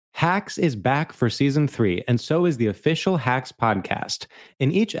Hacks is back for season 3, and so is the official Hacks podcast.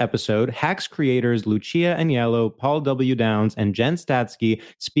 In each episode, Hacks creators Lucia Agnello, Paul W. Downs, and Jen Statsky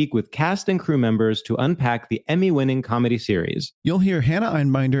speak with cast and crew members to unpack the Emmy-winning comedy series. You'll hear Hannah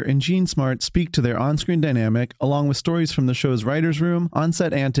Einbinder and Gene Smart speak to their on-screen dynamic, along with stories from the show's writer's room,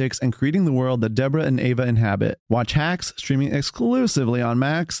 on-set antics, and creating the world that Deborah and Ava inhabit. Watch Hacks, streaming exclusively on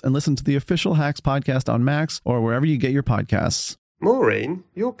Max, and listen to the official Hacks podcast on Max or wherever you get your podcasts. Maureen,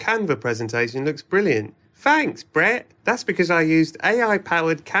 your Canva presentation looks brilliant. Thanks, Brett. That's because I used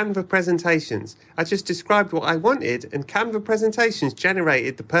AI-powered Canva presentations. I just described what I wanted, and Canva presentations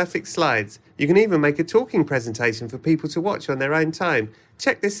generated the perfect slides. You can even make a talking presentation for people to watch on their own time.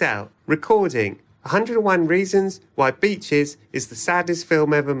 Check this out. Recording. 101 Reasons Why Beaches is the Saddest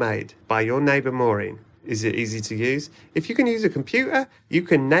Film Ever Made by your neighbour Maureen. Is it easy to use? If you can use a computer, you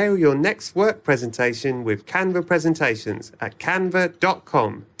can nail your next work presentation with Canva presentations at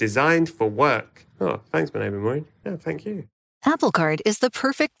canva.com, designed for work. Oh, thanks, my neighbour Maureen. Yeah, thank you. Apple Card is the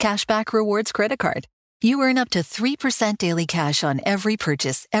perfect cashback rewards credit card. You earn up to 3% daily cash on every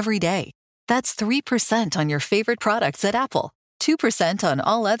purchase every day. That's 3% on your favorite products at Apple, 2% on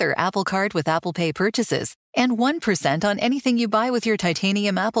all other Apple Card with Apple Pay purchases, and 1% on anything you buy with your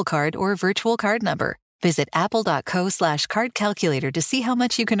titanium Apple Card or virtual card number. Visit apple.co/card calculator to see how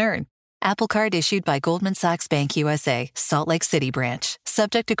much you can earn. Apple Card issued by Goldman Sachs Bank USA, Salt Lake City branch.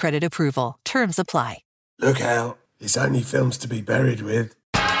 Subject to credit approval. Terms apply. Look out. It's only films to be buried with.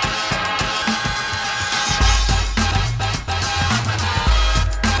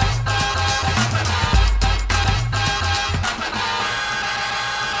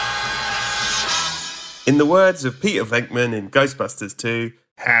 In the words of Peter Venkman in Ghostbusters 2,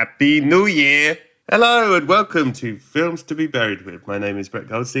 Happy New Year! Hello and welcome to Films to be Buried With. My name is Brett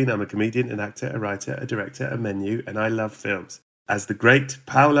Goldstein. I'm a comedian, an actor, a writer, a director, a menu, and I love films. As the great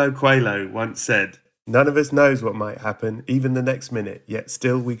Paulo Coelho once said, none of us knows what might happen, even the next minute, yet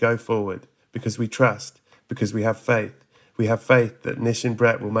still we go forward, because we trust, because we have faith. We have faith that Nish and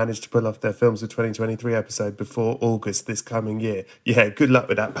Brett will manage to pull off their Films of 2023 episode before August this coming year. Yeah, good luck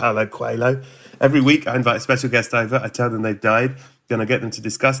with that, Paulo Coelho. Every week I invite a special guest over, I tell them they've died, then I get them to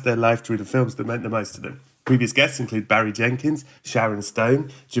discuss their life through the films that meant the most to them. Previous guests include Barry Jenkins, Sharon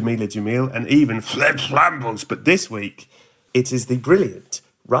Stone, Jamila Jamil, and even Fled Flambles. But this week, it is the brilliant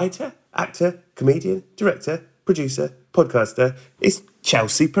writer, actor, comedian, director, producer, podcaster. It's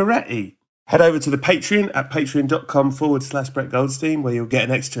Chelsea Peretti. Head over to the Patreon at patreon.com/Brett Goldstein, where you'll get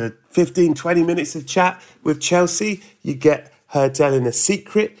an extra 15-20 minutes of chat with Chelsea. You get her telling a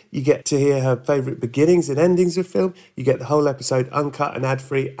secret. You get to hear her favourite beginnings and endings of film. You get the whole episode uncut and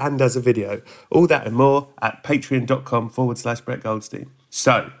ad-free and as a video. All that and more at patreon.com/Brett Goldstein.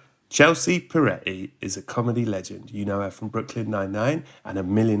 So, Chelsea Peretti is a comedy legend. You know her from Brooklyn Nine-Nine and a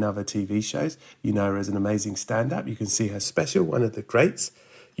million other TV shows. You know her as an amazing stand-up. You can see her special, One of the Greats.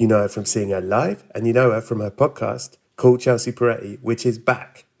 You know her from seeing her live, and you know her from her podcast called Chelsea Peretti, which is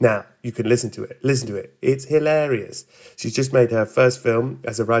back. Now, you can listen to it. Listen to it. It's hilarious. She's just made her first film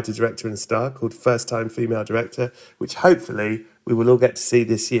as a writer, director, and star called First Time Female Director, which hopefully we will all get to see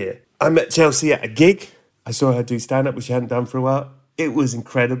this year. I met Chelsea at a gig. I saw her do stand-up, which she hadn't done for a while. It was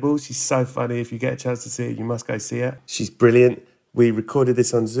incredible. She's so funny. If you get a chance to see her, you must go see her. She's brilliant. We recorded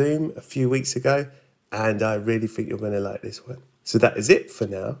this on Zoom a few weeks ago, and I really think you're going to like this one. So that is it for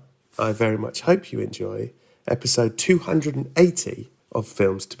now. I very much hope you enjoy episode 280 of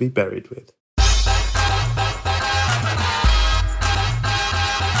Films to be Buried With.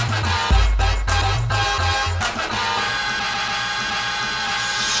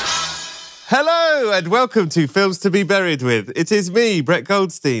 Hello and welcome to Films to be Buried With. It is me, Brett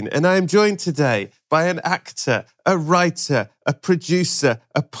Goldstein, and I am joined today by an actor, a writer, a producer,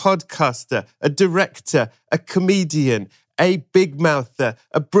 a podcaster, a director, a comedian, a big mouther,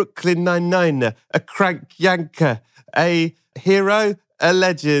 a Brooklyn Nine-Niner, a crank yanker, a hero, a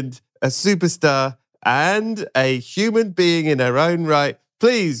legend, a superstar, and a human being in her own right.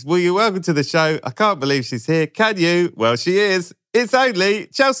 Please, will you welcome to the show? I can't believe she's here. Can you? Well, she is. It's only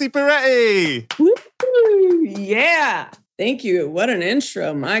Chelsea Peretti. Woo! Yeah. Thank you. What an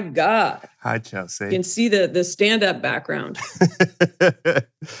intro. My God. Hi, Chelsea. You can see the stand-up background.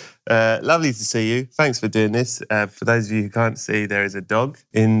 Lovely to see you. Thanks for doing this. For those of you who can't see, there is a dog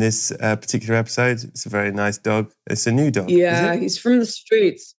in this particular episode. It's a very nice dog. It's a new dog. Yeah, he's from the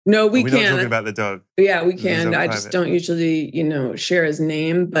streets. No, we can't. We're not talking about the dog. Yeah, we can. I just don't usually, share his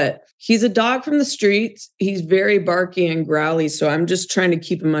name, but he's a dog from the streets. He's very barky and growly, so I'm just trying to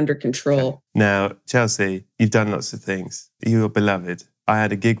keep him under control. Okay. Now, Chelsea, you've done lots of things. You are beloved. I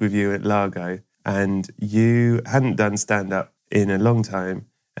had a gig with you at Largo, and you hadn't done stand-up in a long time.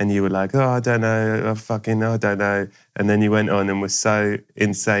 and you were like, oh, I don't know. I don't know. And then you went on and were so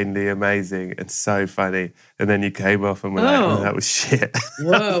insanely amazing and so funny. And then you came off and were like, oh, that was shit.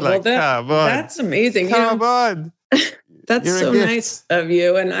 Whoa, like, come on. That's amazing. Come on. That's so nice of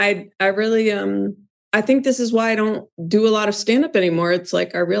you. And I really, I think this is why I don't do a lot of stand-up anymore. It's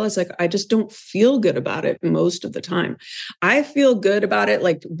like, I realize like, I just don't feel good about it most of the time. I feel good about it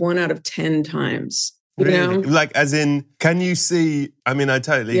like 1 out of 10 times. You know? Like, as in, can you see, I mean, I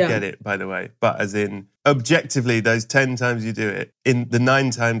totally get it, by the way, but as in, objectively, those 10 times you do it, in the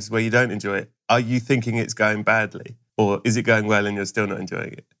 9 times where you don't enjoy it, are you thinking it's going badly? Or is it going well and you're still not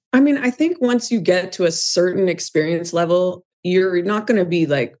enjoying it? I mean, I think once you get to a certain experience level, you're not going to be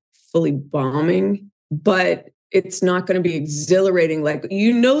like fully bombing, but it's not going to be exhilarating. Like,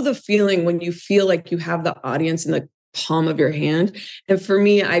 you know, the feeling when you feel like you have the audience in the palm of your hand. And for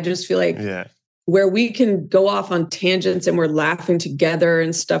me, I just feel like where we can go off on tangents and we're laughing together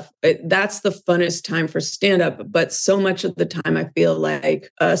and stuff, that's the funnest time for stand-up. But so much of the time I feel like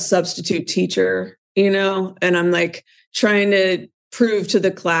a substitute teacher, you know, and I'm like trying to prove to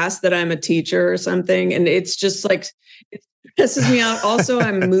the class that I'm a teacher or something. And it's just like, it pisses me out. Also,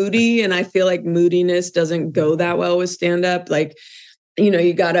 I'm moody and I feel like moodiness doesn't go that well with stand-up. Like, you know,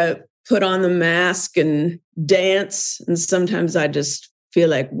 you got to put on the mask and dance. And sometimes I just feel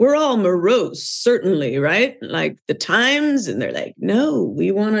like we're all morose, certainly, right? Like the times, and they're like, no,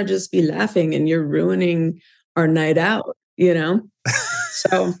 we want to just be laughing and you're ruining our night out, you know?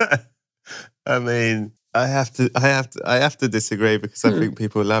 So I mean, I have to disagree because I think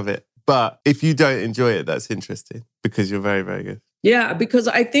people love it. But if you don't enjoy it, that's interesting because you're very, very good. Yeah, because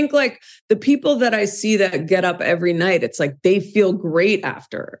I think like the people that I see that get up every night, it's like they feel great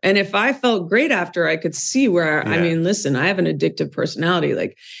after. And if I felt great after, I could see where, I mean, listen, I have an addictive personality.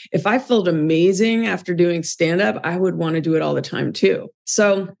 Like if I felt amazing after doing stand-up, I would want to do it all the time too.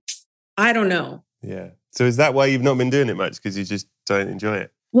 So I don't know. Yeah. So is that why you've not been doing it much? Because you just don't enjoy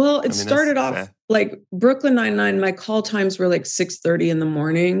it? Well, it started off like Brooklyn Nine-Nine. My call times were like 6:30 in the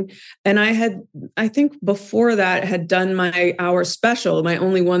morning. And I think before that had done my hour special, my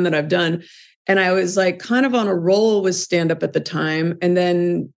only one that I've done. And I was like kind of on a roll with stand-up at the time. And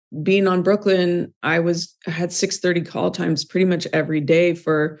then being on Brooklyn, I had 6:30 call times pretty much every day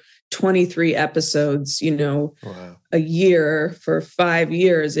for 23 episodes, you know, a year for 5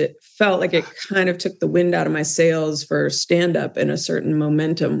 years. It felt like it kind of took the wind out of my sails for stand-up in a certain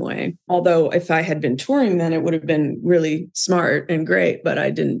momentum way. Although if I had been touring, then it would have been really smart and great, but I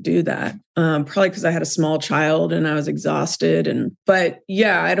didn't do that. Probably because I had a small child and I was exhausted. But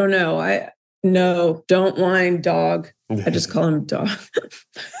yeah, I don't know. No, don't whine, dog. I just call him dog.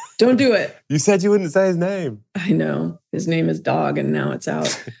 Don't do it. You said you wouldn't say his name. I know. His name is Dog and now it's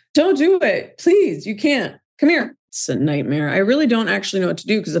out. Don't do it. Please, you can't. Come here. It's a nightmare. I really don't actually know what to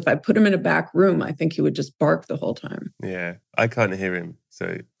do because if I put him in a back room, I think he would just bark the whole time. Yeah, I can't hear him.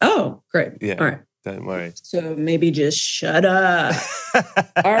 So. Oh, great. Yeah. All right. Don't worry. So maybe just shut up.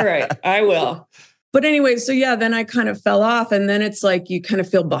 All right. I will. But anyway, so yeah, then I kind of fell off and then it's like you kind of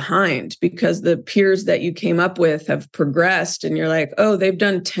feel behind because the peers that you came up with have progressed and you're like, oh, they've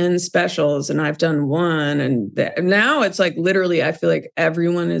done 10 specials and I've done 1. And now it's like literally, I feel like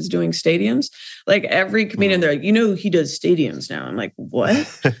everyone is doing stadiums. Like every comedian, they're like, you know, he does stadiums now. I'm like,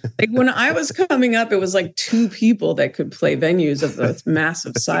 what? Like when I was coming up, it was like 2 people that could play venues of the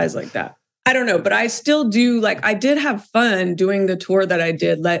massive size like that. I don't know, but I still do, like, I did have fun doing the tour that I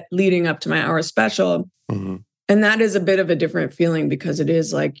did leading up to my hour special. Mm-hmm. And that is a bit of a different feeling because it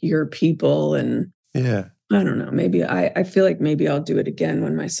is like your people. And I don't know, maybe I feel like maybe I'll do it again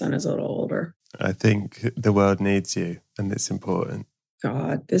when my son is a little older. I think the world needs you and it's important.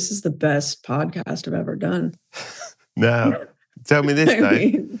 God, this is the best podcast I've ever done. Now, tell me this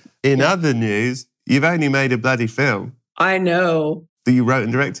though. In other news, you've only made a bloody film. I know. That you wrote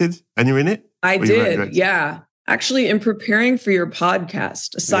and directed and you're in it? I did, yeah. Actually, in preparing for your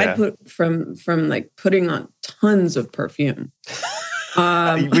podcast, aside from like putting on tons of perfume.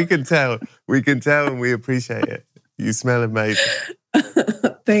 We can tell and we appreciate it. You smell amazing.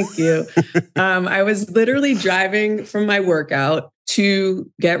 Thank you. I was literally driving from my workout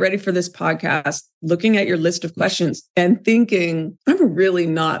to get ready for this podcast, looking at your list of questions and thinking, I'm really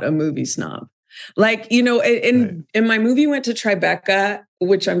not a movie snob. Like, you know, in my movie went to Tribeca,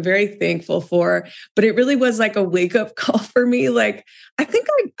 which I'm very thankful for, but it really was like a wake up call for me. Like, I think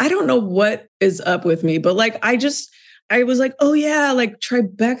I don't know what is up with me, but like, I was like, oh yeah, like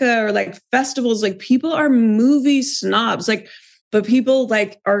Tribeca or like festivals, like people are movie snobs. Like but people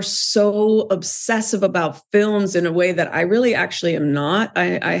like are so obsessive about films in a way that I really actually am not.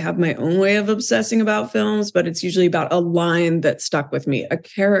 I have my own way of obsessing about films, but it's usually about a line that stuck with me, a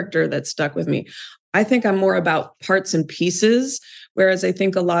character that stuck with me. I think I'm more about parts and pieces, whereas I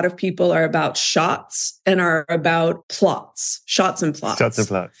think a lot of people are about shots and are about plots, shots and plots. Shots and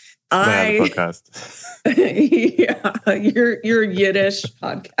plots. Podcast. Yeah, your Yiddish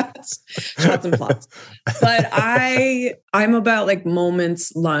podcast, shots and plots. But I'm about like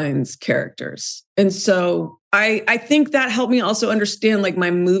moments, lines, characters. And so I think that helped me also understand like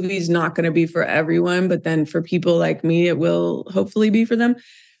my movie's not going to be for everyone, but then for people like me, it will hopefully be for them.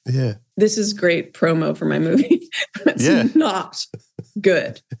 Yeah. This is great promo for my movie. It's not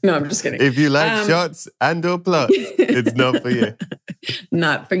good. No, I'm just kidding. If you like shots and or plot, it's not for you.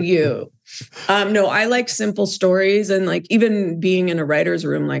 Not for you. No, I like simple stories, and like even being in a writer's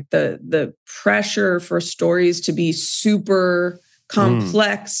room, like the pressure for stories to be super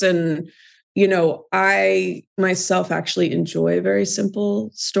complex. And, you know, I myself actually enjoy very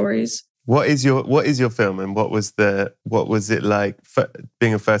simple stories. What is your film, and what was it like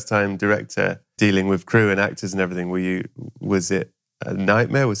being a first-time director, dealing with crew and actors and everything? Was it a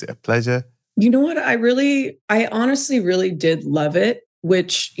nightmare? Was it a pleasure? You know what? I honestly really did love it,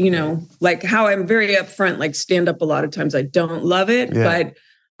 which, you know, like how I'm very upfront, like stand up a lot of times I don't love it, but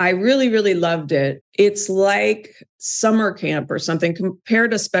I really, really loved it. It's like summer camp or something,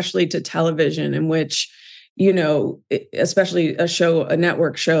 compared especially to television, in which, you know, especially a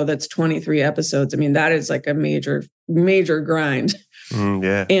network show that's 23 episodes. I mean, that is like a major, major grind.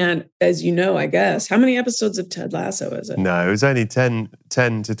 Yeah. And as you know, I guess, how many episodes of Ted Lasso is it? No, it was only 10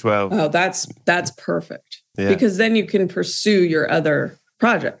 to 12. Oh, that's perfect. Yeah. Because then you can pursue your other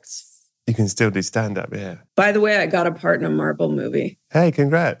projects. You can still do stand-up, yeah. By the way, I got a part in a Marvel movie. Hey,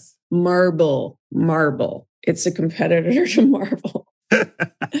 congrats. Marvel. It's a competitor to Marvel.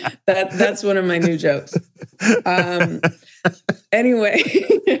 That's one of my new jokes. Anyway.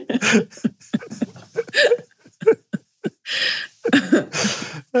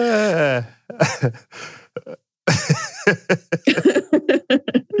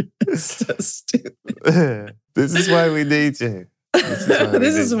 So stupid. This is why we need you.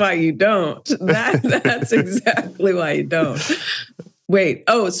 This is why you don't. That's exactly why you don't. Wait.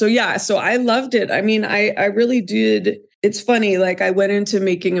 Oh, so yeah. So I loved it. I mean, I really did. It's funny. Like I went into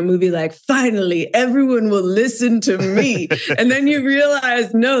making a movie like, finally, everyone will listen to me. And then you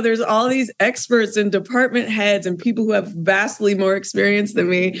realize, no, there's all these experts and department heads and people who have vastly more experience than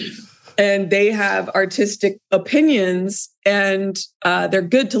me. And they have artistic opinions, and they're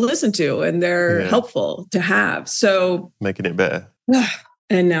good to listen to, and they're helpful to have. So making it better.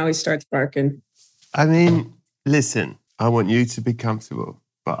 And now he starts barking. I mean, listen, I want you to be comfortable,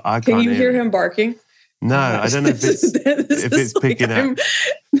 but I can't. Can you hear him barking? No, I don't know if it's picking up.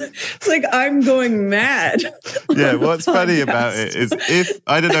 It's like I'm going mad. Yeah, what's funny about it is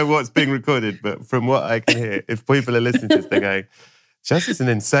I don't know what's being recorded, but from what I can hear, if people are listening to this, they're going, Jess is an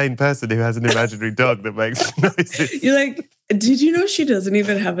insane person who has an imaginary dog that makes noises. You're like, did you know she doesn't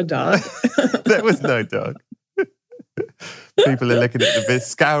even have a dog? There was no dog. People are looking at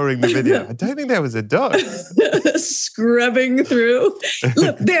scouring the video. I don't think there was a dog. Scrubbing through.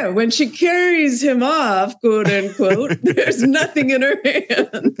 Look there, when she carries him off, quote unquote, there's nothing in her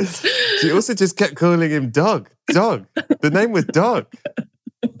hands. She also just kept calling him Dog. Dog. The name was Dog.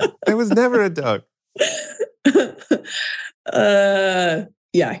 There was never a dog.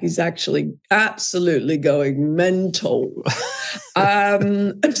 Yeah, he's actually absolutely going mental.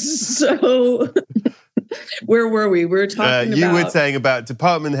 So where were we? We were talking you about... were saying about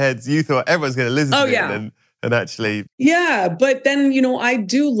department heads. You thought everyone's going to listen to it. And actually... Yeah, but then, you know, I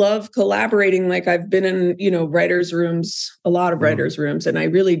do love collaborating. Like I've been in, you know, writers' rooms, a lot of writers' rooms. And I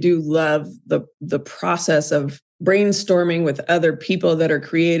really do love the process of brainstorming with other people that are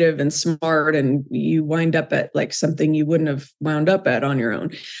creative and smart, and you wind up at like something you wouldn't have wound up at on your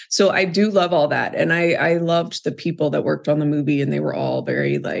own. So I do love all that. And I loved the people that worked on the movie, and they were all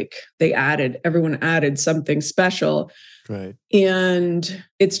very like, everyone added something special. Right. And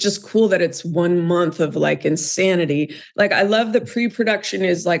it's just cool that it's 1 month of like insanity. Like I love the pre-production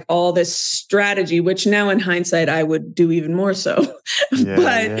is like all this strategy, which now in hindsight, I would do even more so.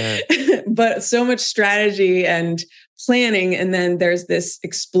 But so much strategy and planning. And then there's this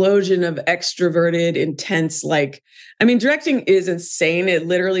explosion of extroverted, intense, like, I mean, directing is insane. It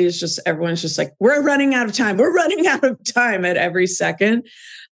literally is just, everyone's just like, we're running out of time. We're running out of time at every second.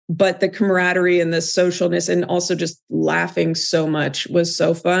 but the camaraderie and the socialness and also just laughing so much was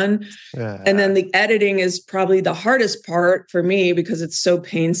so fun. Yeah. And then the editing is probably the hardest part for me because it's so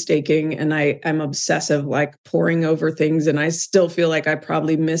painstaking and I'm obsessive, like poring over things. And I still feel like I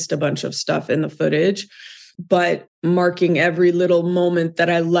probably missed a bunch of stuff in the footage, but marking every little moment that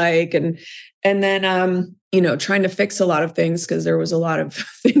I like. And then, trying to fix a lot of things because there was a lot of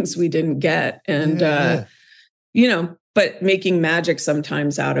things we didn't get. And, but making magic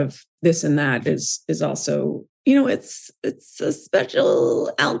sometimes out of this and that is also, it's a special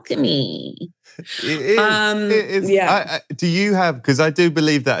alchemy. It is. Yeah. Do you have, because I do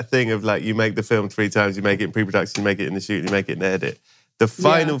believe that thing of like, you make the film 3 times, you make it in pre-production, you make it in the shoot, you make it in the edit. The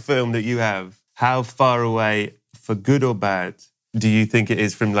final film that you have, how far away, for good or bad, do you think it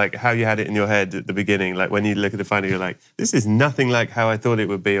is from like how you had it in your head at the beginning? Like when you look at the final, you're like, this is nothing like how I thought it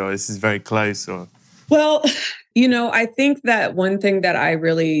would be, or this is very close, or... Well, I think that one thing that I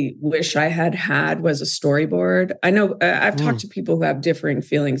really wish I had was a storyboard. I know I've talked to people who have differing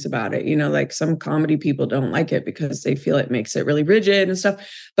feelings about it. like some comedy people don't like it because they feel it makes it really rigid and stuff.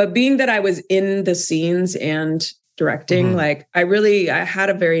 But being that I was in the scenes and directing, like I had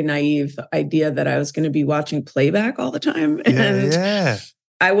a very naive idea that I was going to be watching playback all the time. And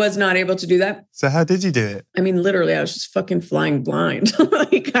I was not able to do that. So how did you do it? I mean, literally, I was just fucking flying blind.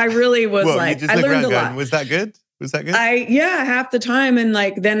 Like, I really was I learned a lot. Was that good? Half the time. And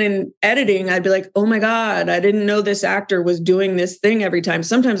like, then in editing, I'd be like, oh my God, I didn't know this actor was doing this thing every time.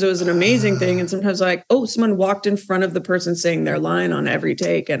 Sometimes it was an amazing thing. And sometimes like, oh, someone walked in front of the person saying their line on every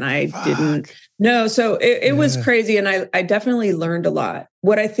take. And I didn't know. So it was crazy. And I definitely learned a lot.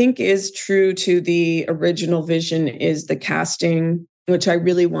 What I think is true to the original vision is the casting, which I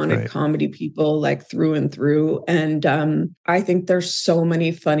really wanted comedy people like through and through. And I think there's so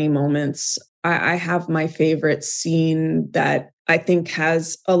many funny moments. I have my favorite scene that I think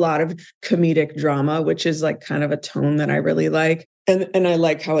has a lot of comedic drama, which is like kind of a tone that I really like. And I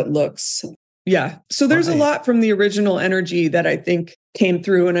like how it looks. Yeah. So there's a lot from the original energy that I think came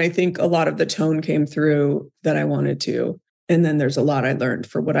through. And I think a lot of the tone came through that I wanted to. And then there's a lot I learned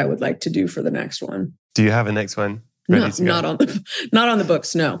for what I would like to do for the next one. Do you have a next one? No, not on the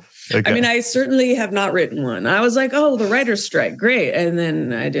books. No. Okay. I mean, I certainly have not written one. I was like, oh, the writer's strike. Great. And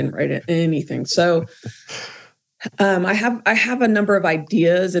then I didn't write anything. So I have a number of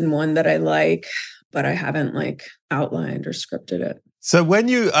ideas and one that I like, but I haven't like outlined or scripted it. So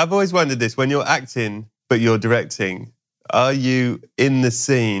I've always wondered this, when you're acting, but you're directing, are you in the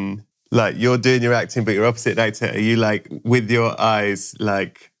scene, like you're doing your acting, but you're opposite actor? Are you like with your eyes,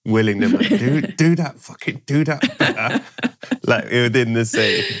 like, willing them, like, do that better, like within the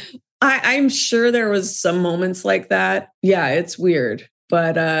scene? I'm sure there was some moments like that. Yeah, it's weird,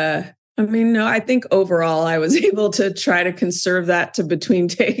 but I mean, no, I think overall I was able to try to conserve that to between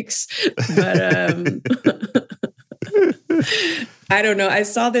takes. But I don't know. I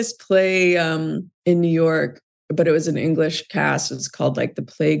saw this play in New York, but it was an English cast. It's called like The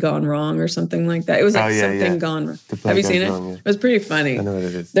Play Gone Wrong or something like that. It was like something gone wrong. Have you seen it? Wrong, yeah. It was pretty funny. I know what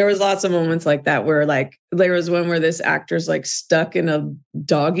it is. There was lots of moments like that where like, there was one where this actor's like stuck in a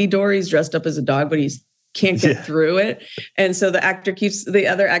doggy door. He's dressed up as a dog, but he can't get through it. And so the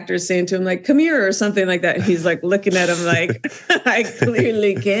other actor is saying to him like, come here or something like that. And he's like looking at him like, I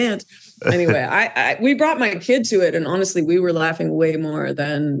clearly can't. Anyway, we brought my kid to it, and honestly, we were laughing way more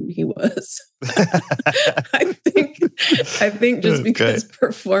than he was. I think just because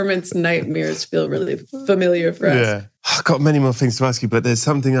performance nightmares feel really familiar for us. Yeah, I've got many more things to ask you, but there's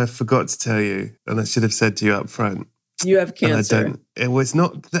something I forgot to tell you, and I should have said to you up front. You have cancer. It's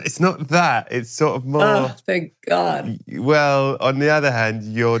not that. It's sort of more. Oh, thank God. Well, on the other hand,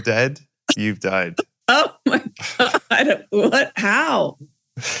 you're dead. You've died. Oh my God! What? How?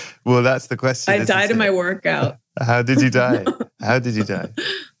 Well, that's the question. I died in my workout. How did you die?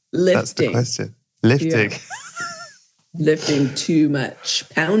 Lifting. That's the question. Lifting. Yeah. Lifting too much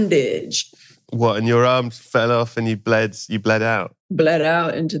poundage. What? And your arm fell off and you bled out? Bled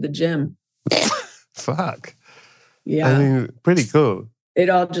out into the gym. Fuck. Yeah. I mean, pretty cool. It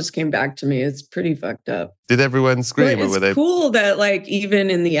all just came back to me. It's pretty fucked up. Did everyone scream? But it's cool that like even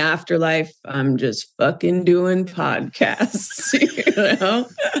in the afterlife, I'm just fucking doing podcasts, you know?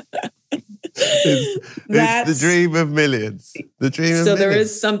 It's the dream of millions. The dream of millions. So there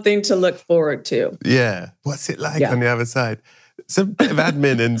is something to look forward to. Yeah. What's it like on the other side? Some bit of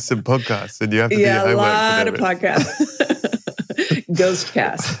admin and some podcasts, and you have to do your homework. Yeah, a lot of podcasts. Ghost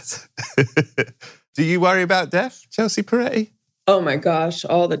casts. Do you worry about death, Chelsea Peretti? Oh my gosh,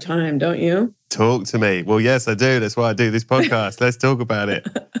 all the time, don't you? Talk to me. Well, yes, I do. That's why I do this podcast. Let's talk about it.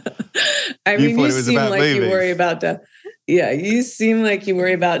 I mean, you seem like you worry about death. Yeah, you seem like you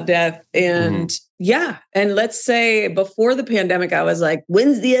worry about death. And yeah, and let's say before the pandemic, I was like,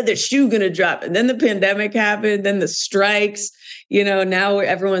 when's the other shoe going to drop? And then the pandemic happened, then the strikes, now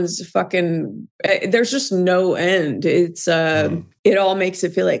everyone's fucking, there's just no end. It's, it all makes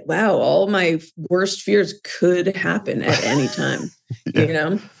it feel like, wow, all my worst fears could happen at any time,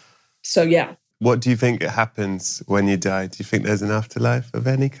 So yeah. What do you think happens when you die? Do you think there's an afterlife of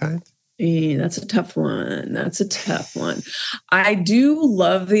any kind? That's a tough one. I do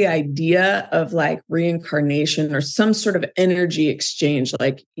love the idea of like reincarnation or some sort of energy exchange.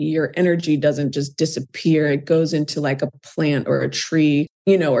 Like your energy doesn't just disappear. It goes into like a plant or a tree,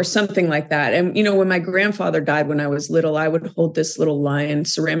 or something like that. And, when my grandfather died when I was little, I would hold this little lion,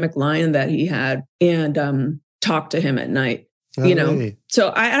 ceramic lion that he had, and talk to him at night. Really?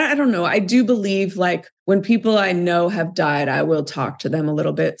 So I don't know. I do believe like when people I know have died, I will talk to them a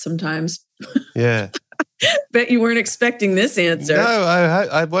little bit sometimes. Yeah. Bet you weren't expecting this answer. No,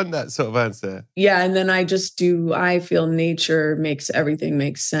 I want that sort of answer. Yeah. And then I feel nature makes everything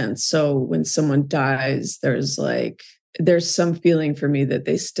make sense. So when someone dies, there's some feeling for me that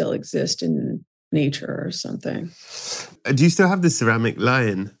they still exist in nature or something. Do you still have the ceramic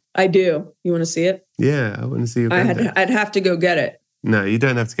lion? I do. You want to see it? Yeah, I want to see your granddad. I'd have to go get it. No, you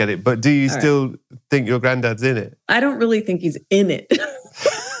don't have to get it. But do you still think your granddad's in it? I don't really think he's in it.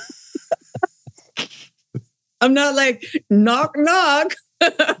 I'm not like, knock, knock.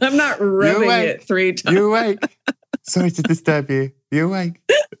 I'm not rubbing it 3 times. You awake? Sorry to disturb you. You awake?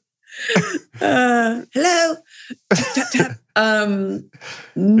 Hello? Tap, tap.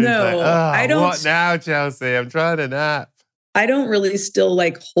 No, I don't. What now, Chelsea? I'm trying to nap. I don't really still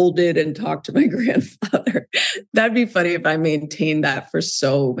like hold it and talk to my grandfather. That'd be funny if I maintained that for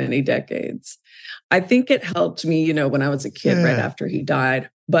so many decades. I think it helped me, when I was a kid right after he died.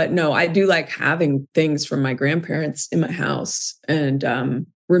 But no, I do like having things from my grandparents in my house and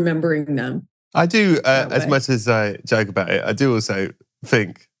remembering them. I do, as much as I joke about it, I do also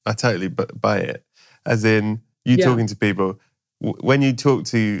think I totally buy it. As in, you talking to people, when you talk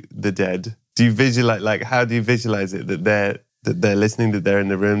to the dead, do you visualize, like, how do you visualize it? That they're listening, that they're in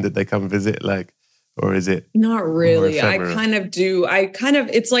the room, that they come visit, like, or is it? Not really. I kind of do.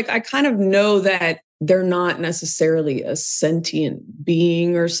 It's like, I kind of know that they're not necessarily a sentient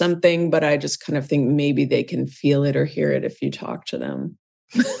being or something, but I just kind of think maybe they can feel it or hear it if you talk to them.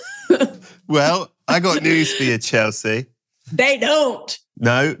 Well, I got news for you, Chelsea. They don't.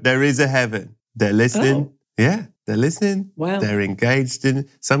 No, there is a heaven. They're listening. Oh. Yeah, they're listening. Wow. They're engaged in.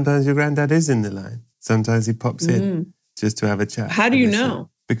 Sometimes your granddad is in the line. Sometimes he pops in just to have a chat. How do you know?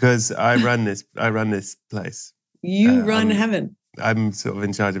 Because I run this place. You run heaven. I'm sort of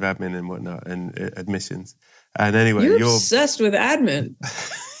in charge of admin and whatnot and admissions. And anyway, you're obsessed with admin.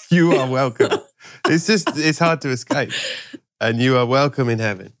 You are welcome. It's hard to escape. And you are welcome in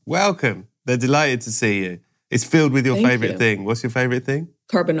heaven. Welcome. They're delighted to see you. It's filled with your favorite thing. What's your favorite thing?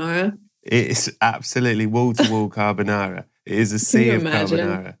 Carbonara. It's absolutely wall-to-wall carbonara. It is a sea of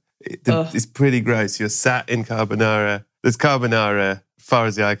carbonara. It's pretty gross. You're sat in carbonara. There's carbonara far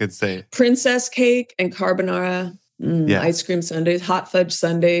as the eye can see. Princess cake and carbonara. Ice cream sundaes, hot fudge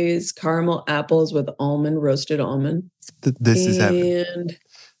sundaes, caramel apples with roasted almond. This is heaven.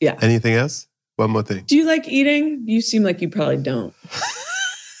 Yeah. Anything else? One more thing. Do you like eating? You seem like you probably don't.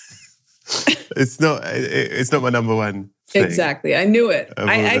 It's not my number one thing. Exactly. I knew it.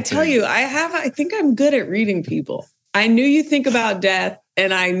 I tell you, I think I'm good at reading people. I knew you think about death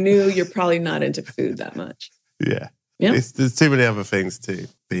and I knew you're probably not into food that much. Yeah. There's too many other things to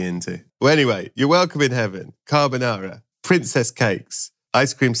be into. Well, anyway, you're welcome in heaven. Carbonara, princess cakes,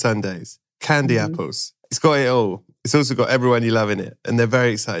 ice cream sundaes, candy apples. It's got it all. It's also got everyone you love in it. And they're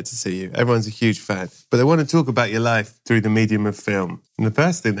very excited to see you. Everyone's a huge fan. But they want to talk about your life through the medium of film. And the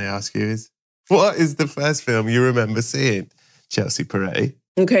first thing they ask you is, what is the first film you remember seeing, Chelsea Peretti?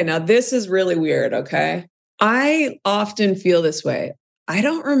 Okay, now this is really weird, okay? I often feel this way. I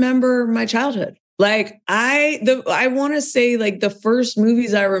don't remember my childhood. Like I want to say like the first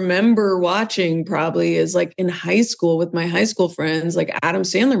movies I remember watching probably is like in high school with my high school friends, like Adam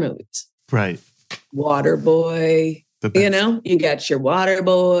Sandler movies. Right. Waterboy, you got your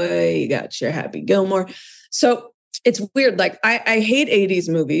Waterboy, you got your Happy Gilmore. So it's weird. Like I hate 80s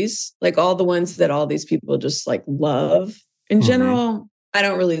movies, like all the ones that all these people just like love. In general, I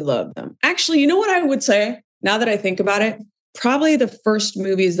don't really love them. Actually, you know what I would say now that I think about it? Probably the first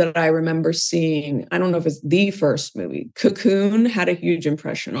movies that I remember seeing, I don't know if it's the first movie, Cocoon had a huge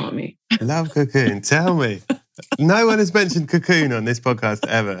impression on me. I love Cocoon. Tell me. No one has mentioned Cocoon on this podcast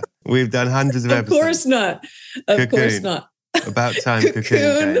ever. We've done hundreds of episodes. Of course not. Of course not. About time Cocoon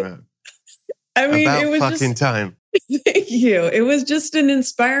came out. I mean, about it was fucking just, time. Thank you. It was just an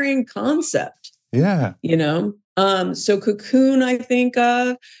inspiring concept. Yeah. So Cocoon, I think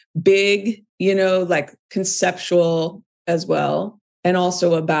of, big, like conceptual as well. And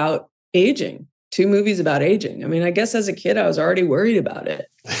also about aging. 2 movies about aging. I mean, I guess as a kid, I was already worried about it.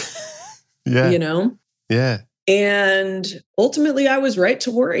 Yeah. Yeah. And ultimately, I was right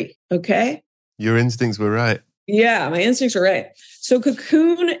to worry. Okay. Your instincts were right. Yeah, my instincts were right. So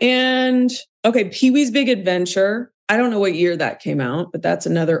Cocoon and, Pee-wee's Big Adventure. I don't know what year that came out, but that's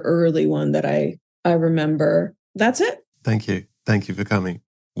another early one that I remember. That's it. Thank you. Thank you for coming.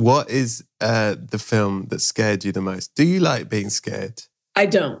 What is the film that scared you the most? Do you like being scared? I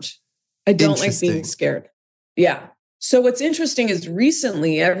don't like being scared. Yeah. So what's interesting is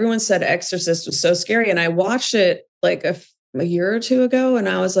recently everyone said Exorcist was so scary. And I watched it like a year or 2 ago and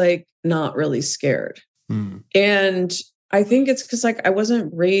I was like, not really scared. And I think it's because like I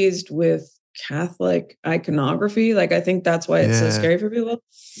wasn't raised with Catholic iconography. Like I think that's why it's so scary for people.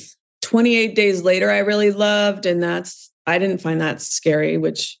 28 Days Later, I really loved. And I didn't find that scary,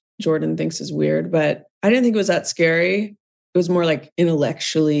 which Jordan thinks is weird, but I didn't think it was that scary. It was more like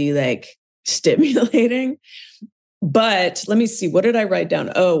intellectually like stimulating. But let me see, what did I write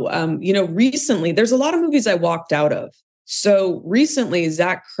down? Recently, there's a lot of movies I walked out of. So recently,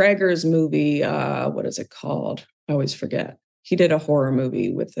 Zach Cregger's movie, what is it called? I always forget. He did a horror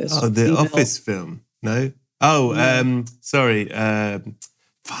movie with this. Oh, the Office film? No? Oh, sorry.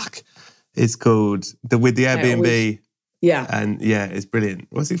 Fuck. It's called with the Airbnb. Yeah. And yeah, it's brilliant.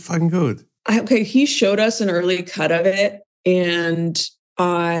 What's it fucking called? He showed us an early cut of it and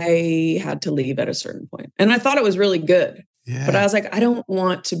I had to leave at a certain point. And I thought it was really good. Yeah. But I was like, I don't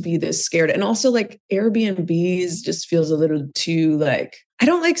want to be this scared. And also like Airbnbs just feels a little too like, I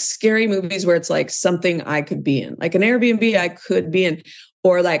don't like scary movies where it's like something I could be in. Like an Airbnb I could be in,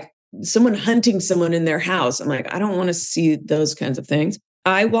 or like someone hunting someone in their house. I'm like, I don't want to see those kinds of things.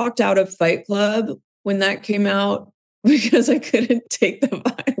 I walked out of Fight Club when that came out because I couldn't take the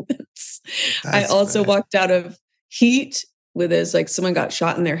violence. I also walked out of Heat with this, like someone got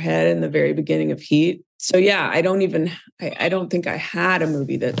shot in their head in the very beginning of Heat. So yeah, I don't think I had a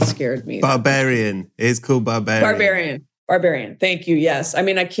movie that scared me. Barbarian. It's called Barbarian. Barbarian. Thank you. Yes. I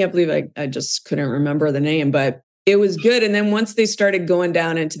mean, I can't believe I just couldn't remember the name, but it was good. And then once they started going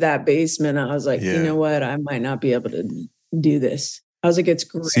down into that basement, I was like, you know what? I might not be able to do this. I was like, it's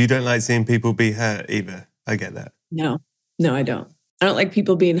great. So you don't like seeing people be hurt either? I get that. No, I don't. I don't like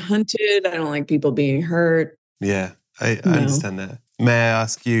people being hunted. I don't like people being hurt. Yeah, I understand that. May I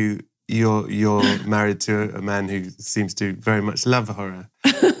ask you, you're married to a man who seems to very much love horror.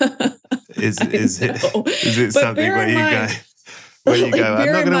 Is it something where you go,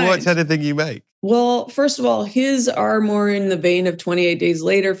 I'm not going to watch anything you make? Well, first of all, his are more in the vein of 28 Days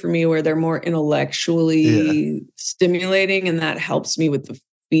Later for me, where they're more intellectually stimulating, and that helps me with the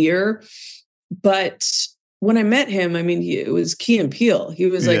fear. But when I met him, I mean, it was Key and Peele. He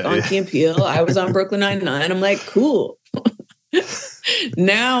was like on Key and Peele. I was on Brooklyn Nine-Nine. I'm like, cool.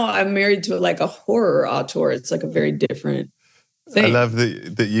 Now I'm married to like a horror auteur. It's like a very different thing. I love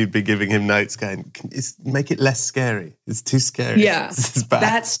that you'd be giving him notes going, make it less scary. It's too scary. Yeah,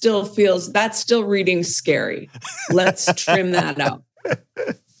 that's still reading scary. Let's trim that out.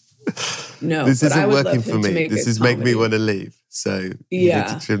 No, this isn't working for me. This is making me want to leave. So you need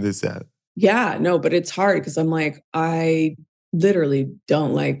to trim this out. Yeah, no, but it's hard because I'm like, I literally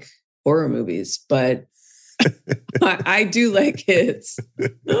don't like horror movies, but I do like kids.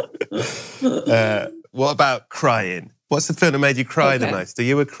 What about crying? What's the film that made you cry the most? Are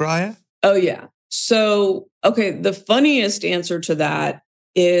you a crier? Oh, yeah. So, the funniest answer to that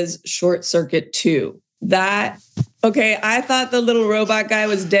is Short Circuit 2. I thought the little robot guy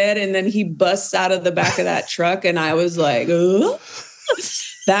was dead, and then he busts out of the back of that truck, and I was like, ugh.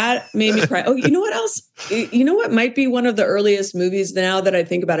 That made me cry. Oh, you know what else? You know what might be one of the earliest movies now that I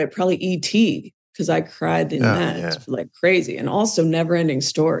think about it? Probably E.T., because I cried in that like crazy. And also Never-Ending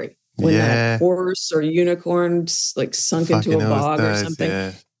Story. When that horse or unicorn like sunk into a bog or something.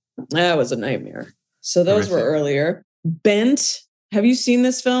 Yeah. That was a nightmare. So those were earlier. Bent. Have you seen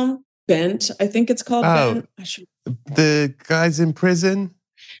this film? Bent, I think it's called Bent. The guys in prison?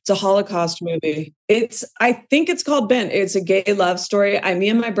 It's a Holocaust movie. I think it's called Bent. It's a gay love story. Me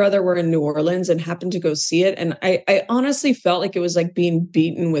and my brother were in New Orleans and happened to go see it. And I honestly felt like it was like being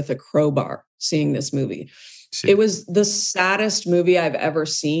beaten with a crowbar seeing this movie. It was the saddest movie I've ever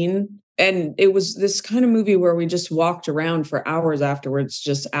seen. And it was this kind of movie where we just walked around for hours afterwards,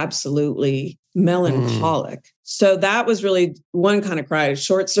 just absolutely melancholic. So that was really one kind of cry.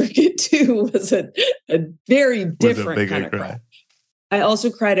 Short Circuit 2 was a very different kind of cry. I also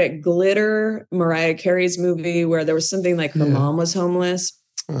cried at Glitter, Mariah Carey's movie, where there was something like her mom was homeless.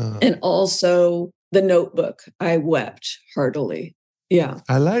 And also The Notebook. I wept heartily. Yeah.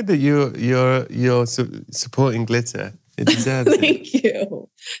 I like that you're supporting Glitter. It deserves it. Thank you.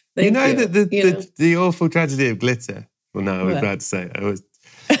 You know that the awful tragedy of Glitter. Well, no, I was about to say it.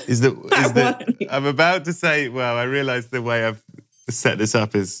 Is that I'm about to say, well, I realize the way I've set this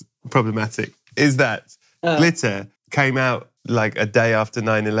up is problematic, is that Glitter came out like a day after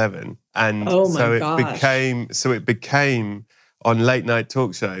 9/11. And it became on late night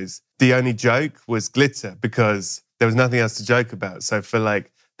talk shows, the only joke was glitter because there was nothing else to joke about. So for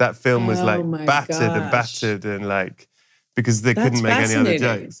like, that film was like battered and like, because they couldn't make any other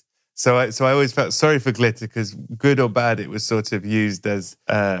jokes. So I always felt sorry for glitter because good or bad, it was sort of used as,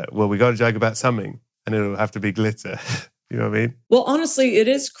 well, we got to joke about something and it'll have to be glitter. You know what I mean? Well, honestly, it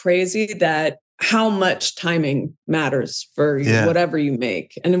is crazy that how much timing matters for whatever you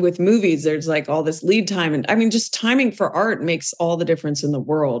make. And with movies, there's like all this lead time. And I mean, just timing for art makes all the difference in the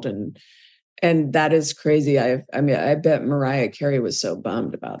world. And that is crazy. I bet Mariah Carey was so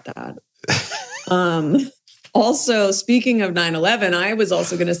bummed about that. Also, speaking of 9/11, I was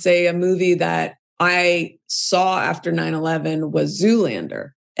also going to say a movie that I saw after 9/11 was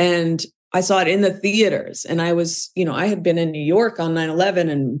Zoolander. And I saw it in the theaters. And I was, I had been in New York on 9/11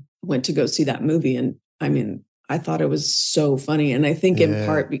 and went to go see that movie. And I mean, I thought it was so funny. And I think in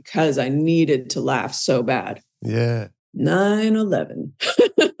part because I needed to laugh so bad. Yeah. 9/11.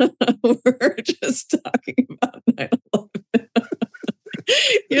 We're just talking about 9/11.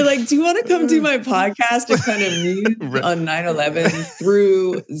 You're like, do you want to come do my podcast and kind of muse on 9/11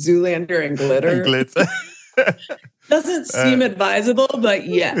 through Zoolander and Glitter? And glitter. Doesn't seem advisable, but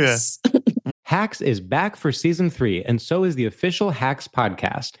yes. Yeah. Hacks is back for season 3, and so is the official Hacks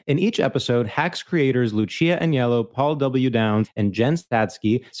podcast. In each episode, Hacks creators Lucia Agnello, Paul W. Downs, and Jen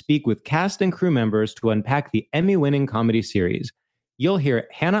Statsky speak with cast and crew members to unpack the Emmy-winning comedy series. You'll hear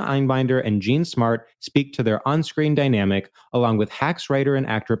Hannah Einbinder and Jean Smart speak to their on-screen dynamic, along with Hacks writer and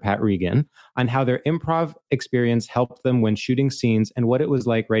actor Pat Regan, on how their improv experience helped them when shooting scenes and what it was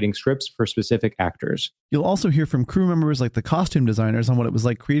like writing scripts for specific actors. You'll also hear from crew members like the costume designers on what it was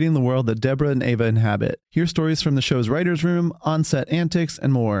like creating the world that Deborah and Ava inhabit. Hear stories from the show's writer's room, on-set antics,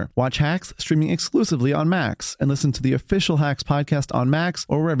 and more. Watch Hacks streaming exclusively on Max, and listen to the official Hacks podcast on Max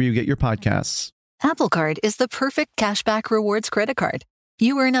or wherever you get your podcasts. Apple Card is the perfect cashback rewards credit card.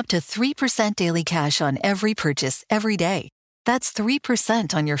 You earn up to 3% daily cash on every purchase every day. That's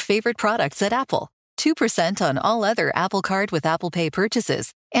 3% on your favorite products at Apple, 2% on all other Apple Card with Apple Pay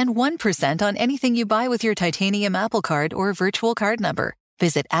purchases, and 1% on anything you buy with your titanium Apple Card or virtual card number.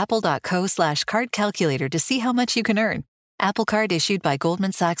 Visit apple.co/card calculator to see how much you can earn. Apple Card issued by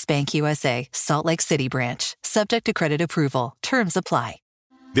Goldman Sachs Bank USA, Salt Lake City branch. Subject to credit approval. Terms apply.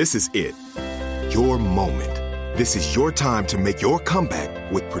 This is it. Your moment. This is your time to make your comeback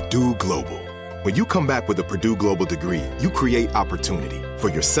with Purdue Global. When you come back with a Purdue Global degree, you create opportunity for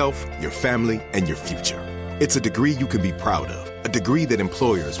yourself, your family, and your future. It's a degree you can be proud of, a degree that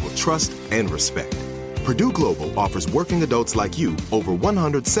employers will trust and respect. Purdue Global offers working adults like you over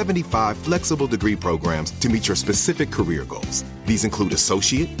 175 flexible degree programs to meet your specific career goals. These include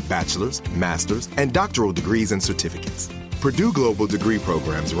associate, bachelor's, master's, and doctoral degrees and certificates. Purdue Global degree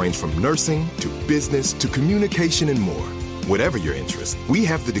programs range from nursing to business to communication and more. Whatever your interest, we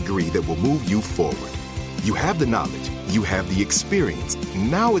have the degree that will move you forward. You have the knowledge, you have the experience.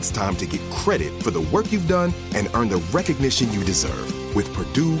 Now it's time to get credit for the work you've done and earn the recognition you deserve with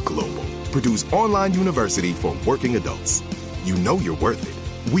Purdue Global, Purdue's online university for working adults. You know you're worth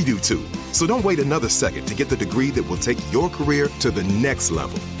it. We do too. So don't wait another second to get the degree that will take your career to the next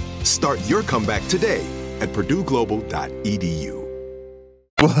level. Start your comeback today at purdueglobal.edu.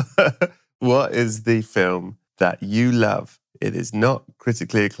 What is the film that you love? It is not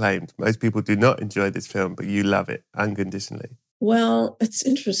critically acclaimed. Most people do not enjoy this film, but you love it unconditionally. Well, it's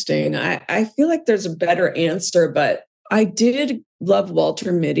interesting. I feel like there's a better answer, but I did love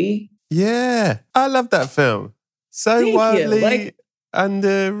Walter Mitty. Yeah, I love that film. So wildly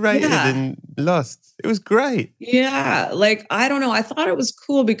underrated and lost. It was great. Yeah, I don't know. I thought it was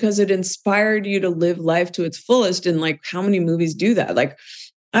cool because it inspired you to live life to its fullest. And how many movies do that?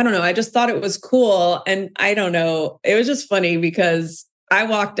 I don't know. I just thought it was cool. And I don't know. It was just funny because I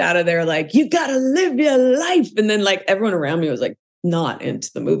walked out of there you got to live your life. And then everyone around me was not into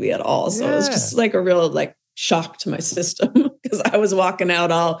the movie at all. So it was just a real shock to my system because I was walking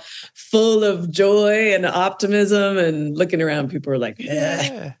out all full of joy and optimism and looking around. People were like,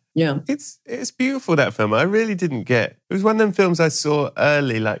 yeah. Yeah. It's beautiful, that film. I really didn't get. It was one of them films I saw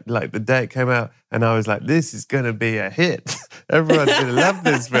early, like the day it came out, and I was like, this is going to be a hit. Everyone's going to love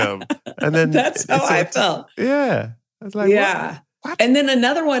this film. And then that's how I felt. Yeah. I was like, yeah. What? And then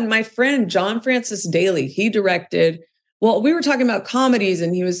another one, my friend, John Francis Daly, he directed, well, we were talking about comedies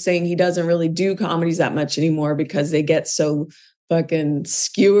and he was saying he doesn't really do comedies that much anymore because they get so fucking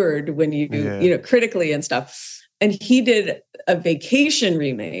skewered when you know, critically and stuff. And he did a Vacation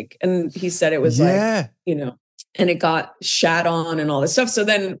remake and he said it was like, you know, and it got shat on and all this stuff. So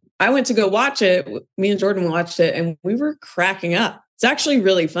then I went to go watch it. Me and Jordan watched it and we were cracking up. It's actually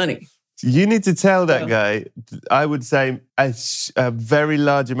really funny. You need to tell that guy, I would say a very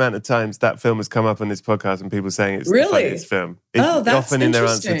large amount of times that film has come up on this podcast and people saying it's the funniest film. It's that's often in their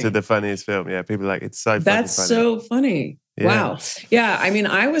answer to the funniest film. Yeah, people are like, it's so funny. That's so funny. Yeah. Wow. Yeah, I mean,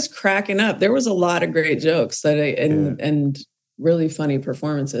 I was cracking up. There was a lot of great jokes and really funny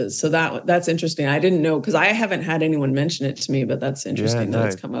performances. So that's interesting. I didn't know, because I haven't had anyone mention it to me, but that's interesting that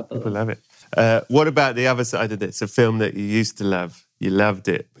it's come up a little. People love it. What about the other side of it? It's a film that you used to love. You loved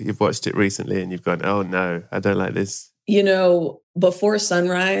it, but you've watched it recently and you've gone, oh no, I don't like this. You know, Before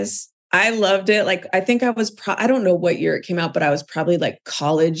Sunrise, I loved it. Like, I think I was, I don't know what year it came out, but I was probably like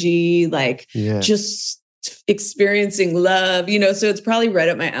collegey, like just experiencing love, you know, so it's probably right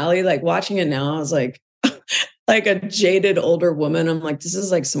up my alley. Like watching it now, I was like, like a jaded older woman. I'm like, this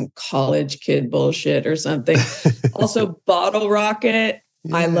is like some college kid bullshit or something. Also, Bottle Rocket,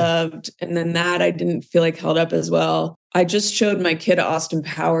 I loved. And then that I didn't feel like held up as well. I just showed my kid Austin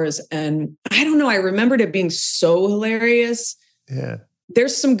Powers and I don't know, I remembered it being so hilarious. Yeah.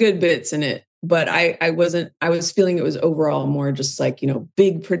 There's some good bits in it, but I was feeling it was overall more just like, you know,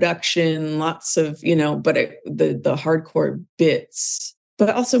 big production, lots of, you know, but the hardcore bits.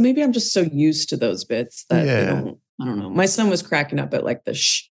 But also maybe I'm just so used to those bits that I don't know. My son was cracking up at like the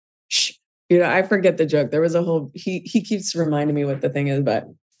shh. You know, I forget the joke. There was a whole, he keeps reminding me what the thing is, but.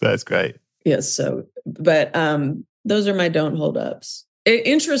 That's great. Yes. So, but those are my don't hold ups.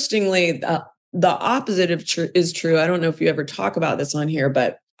 Interestingly, the opposite is true. I don't know if you ever talk about this on here,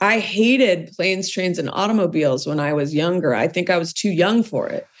 but I hated Planes, Trains, and Automobiles when I was younger. I think I was too young for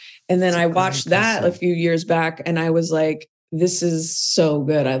it. And then I watched that a few years back and I was like, this is so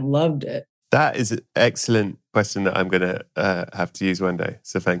good. I loved it. That is an excellent question that I'm going to have to use one day.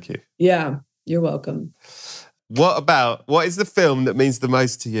 So thank you. Yeah, you're welcome. What is the film that means the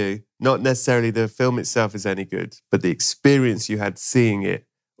most to you? Not necessarily the film itself is any good, but the experience you had seeing it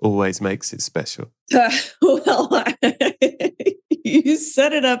always makes it special. Well, you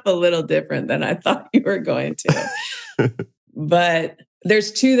set it up a little different than I thought you were going to. But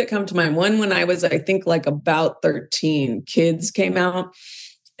there's two that come to mind. One, when I was, I think, like about 13, Kids came out.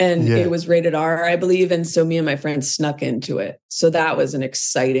 And it was rated R, I believe. And so me and my friends snuck into it. So that was an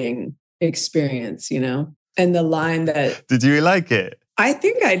exciting experience, you know? And the line that... Did you like it? I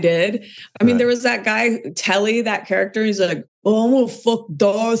think I did. I mean, there was that guy, Telly, that character. He's like, oh, I'm going to fuck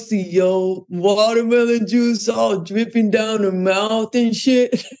Darcy, yo. Watermelon juice all dripping down her mouth and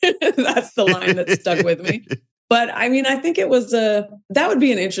shit. That's the line that stuck with me. But I mean, I think it was that would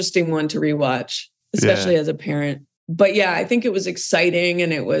be an interesting one to rewatch, especially as a parent. But yeah, I think it was exciting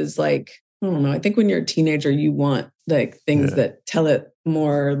and it was like, I don't know. I think when you're a teenager, you want like things that tell it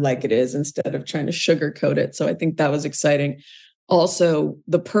more like it is instead of trying to sugarcoat it. So I think that was exciting. Also,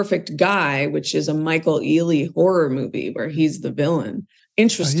 The Perfect Guy, which is a Michael Ealy horror movie where he's the villain.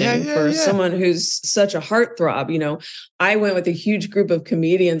 Interesting for someone who's such a heartthrob. You know, I went with a huge group of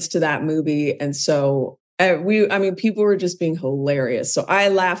comedians to that movie. And so people were just being hilarious. So I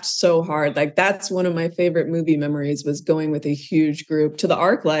laughed so hard. Like that's one of my favorite movie memories was going with a huge group to the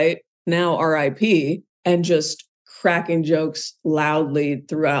ArcLight, now RIP, and just cracking jokes loudly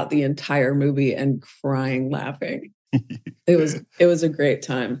throughout the entire movie and crying, laughing. It was a great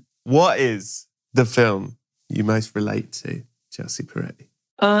time. What is the film you most relate to, Chelsea Peretti?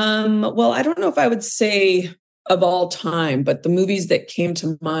 Well, I don't know if I would say of all time, but the movies that came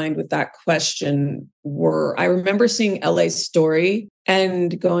to mind with that question were, I remember seeing LA Story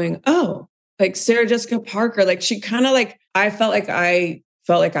and going, oh, like Sarah Jessica Parker, like she kind of like, I felt like I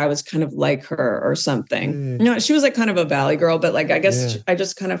was kind of like her or something. You know, she was like kind of a valley girl, but like, I guess I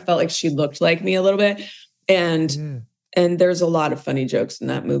just kind of felt like she looked like me a little bit. And there's a lot of funny jokes in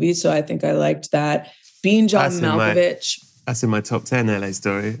that movie. So I think I liked that. Being John Malkovich. That's in my top 10, LA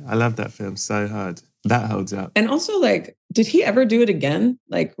Story. I love that film so hard. That holds up. And also, like, did he ever do it again?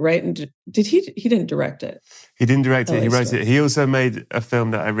 Like, right? And he didn't direct it. He didn't direct it. He wrote it. He also made a film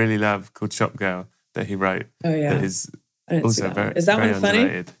that I really love called Shop Girl that he wrote. Oh, yeah. That is also very, is that very one funny?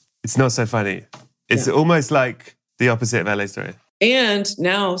 underrated. It's not so funny. It's almost like the opposite of LA Story. And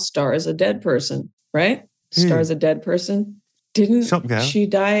now stars a dead person, right? Stars a dead person. Didn't Shop Girl. she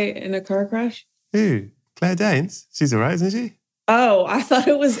die in a car crash? Who? Claire Danes? She's all right, isn't she? Oh, I thought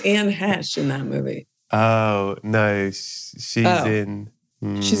it was Anne Hesh in that movie. Oh, no. She's in...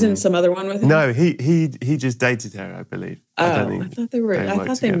 She's in some other one with him? No, he just dated her, I believe. I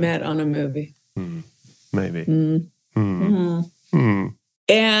thought they met on a movie. Maybe.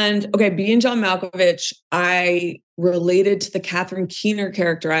 And okay, being John Malkovich, I related to the Catherine Keener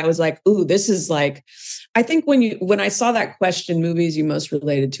character. I was like, ooh, this is like, I think when I saw that question, movies you most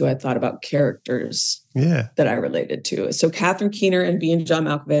related to, I thought about characters that I related to. So Catherine Keener and being John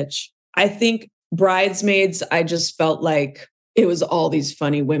Malkovich. I think Bridesmaids, I just felt like it was all these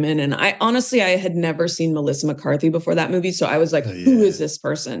funny women. And I had never seen Melissa McCarthy before that movie. So I was like, who is this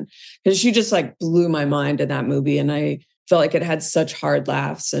person? Because she just like blew my mind in that movie. And I felt like it had such hard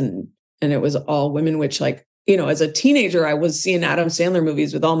laughs and it was all women, which like, you know, as a teenager, I was seeing Adam Sandler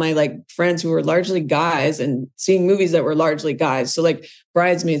movies with all my like friends who were largely guys and seeing movies that were largely guys. So like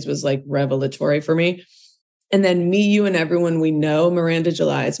Bridesmaids was like revelatory for me. And then Me, You, and Everyone We Know, Miranda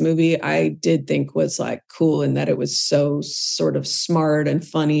July's movie, I did think was like cool in that it was so sort of smart and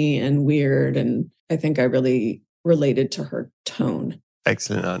funny and weird. And I think I really related to her tone.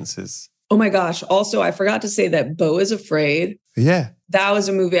 Excellent answers. Oh my gosh. Also, I forgot to say that Beau is Afraid. Yeah. That was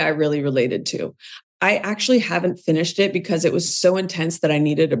a movie I really related to. I actually haven't finished it because it was so intense that I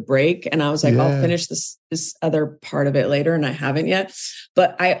needed a break. And I was like, I'll finish this other part of it later. And I haven't yet.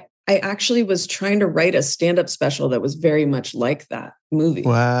 But I actually was trying to write a stand-up special that was very much like that movie.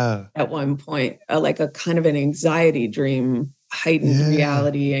 Wow. At one point, like a kind of an anxiety dream, heightened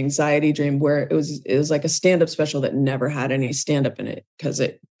reality anxiety dream, where it was like a stand-up special that never had any stand-up in it because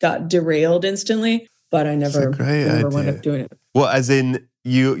it got derailed instantly. But I never wound up doing it. What, as in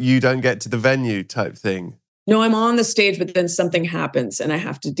you don't get to the venue type thing? No, I'm on the stage, but then something happens and I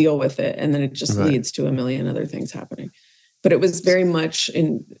have to deal with it. And then it just leads to a million other things happening. But it was very much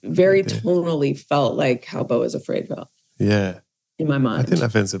tonally felt like how Beau is Afraid felt. Yeah. In my mind. I think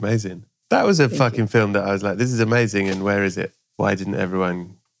that film's amazing. That was a fucking film that I was like, this is amazing. And where is it? Why didn't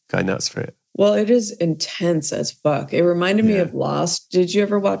everyone go nuts for it? Well, it is intense as fuck. It reminded me of Lost. Did you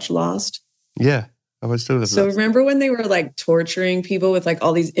ever watch Lost? Yeah. I was still So remember when they were like torturing people with like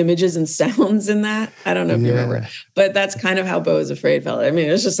all these images and sounds in that? I don't know if you remember, but that's kind of how Beau is Afraid felt. I mean,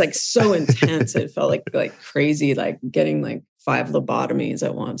 it was just like so intense. It felt like crazy, like getting like 5 lobotomies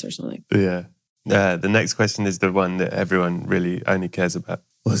at once or something. Yeah. The next question is the one that everyone really only cares about.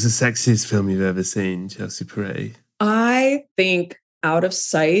 What's the sexiest film you've ever seen, Chelsea Peretti? I think Out of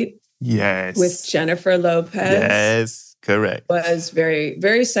Sight. Yes. With Jennifer Lopez. Yes. Correct. Was very,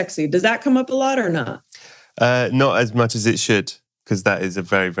 very sexy. Does that come up a lot or not? Not as much as it should, because that is a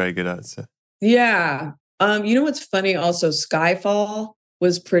very, very good answer. Yeah. You know what's funny? Also, Skyfall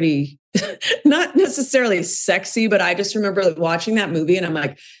was pretty, not necessarily sexy, but I just remember watching that movie and I'm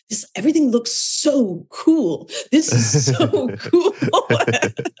like, everything looks so cool. This is so cool.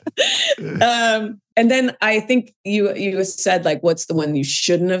 And then I think you said like, what's the one you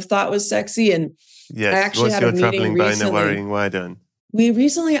shouldn't have thought was sexy? And yes. I actually What's had your a meeting traveling bone recently. and worrying why done?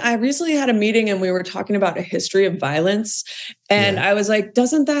 I recently had a meeting and we were talking about a history of violence. And I was like,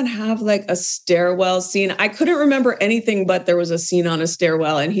 doesn't that have like a stairwell scene? I couldn't remember anything, but there was a scene on a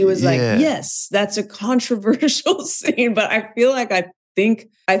stairwell. And he was like, yes, that's a controversial scene. But I feel like I think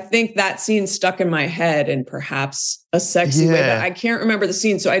that scene stuck in my head in perhaps a sexy way. But I can't remember the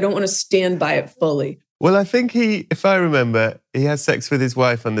scene, so I don't want to stand by it fully. Well, I think if I remember, he has sex with his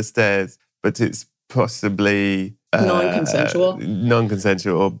wife on the stairs, but it's possibly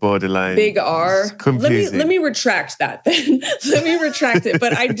non-consensual or borderline. Big R. Confusing. Let me retract that then. Let me retract it.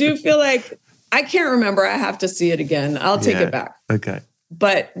 But I do feel like I can't remember. I have to see it again. I'll take it back. Okay.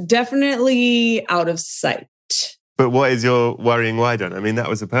 But definitely Out of Sight. But what is your worrying why done? I mean, that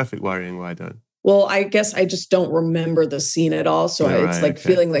was a perfect worrying why done. Well, I guess I just don't remember the scene at all. So it's like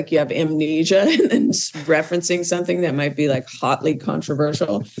feeling like you have amnesia and then referencing something that might be like hotly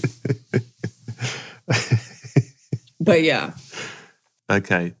controversial. But yeah.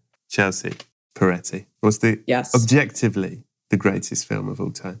 Okay. Chelsea Peretti. What's objectively the greatest film of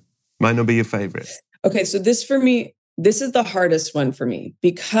all time? Might not be your favorite. Okay. So this is the hardest one for me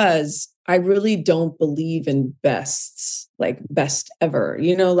because I really don't believe in bests, like best ever,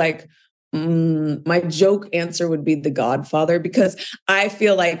 like my joke answer would be The Godfather, because I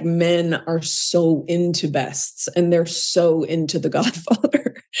feel like men are so into bests and they're so into The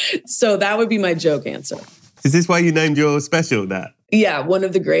Godfather. So that would be my joke answer. Is this why you named your special that? Yeah, one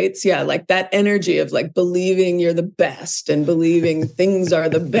of the greats. Yeah, like that energy of like believing you're the best and believing things are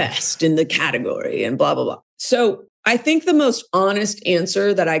the best in the category and blah, blah, blah. So I think the most honest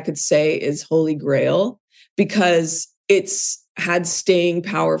answer that I could say is Holy Grail, because it's had staying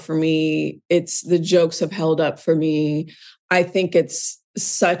power for me. The jokes have held up for me. I think it's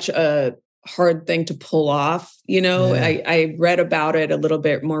such a hard thing to pull off. I read about it a little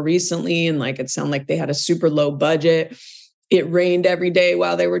bit more recently, and like, it sounded like they had a super low budget. It rained every day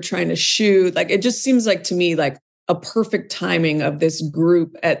while they were trying to shoot. Like, it just seems like to me, like a perfect timing of this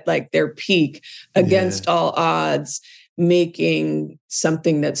group at like their peak against all odds, making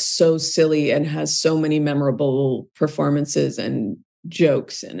something that's so silly and has so many memorable performances and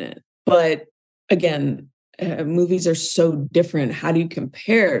jokes in it. But again, movies are so different. How do you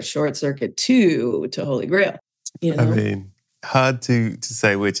compare Short Circuit 2 to Holy Grail? I mean, hard to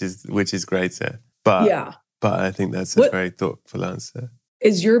say which is greater, but I think that's a very thoughtful answer.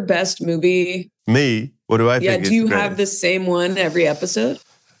 Is your best movie? Me? What do I think? Yeah, do you have the same one every episode?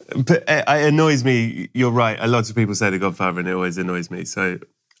 But it annoys me. You're right. A lot of people say The Godfather, and it always annoys me. So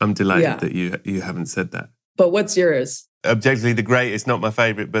I'm delighted that you haven't said that. But what's yours? Objectively, The Greatest, not my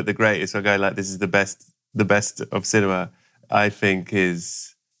favourite, but The Greatest. I go like, this is the best of cinema. I think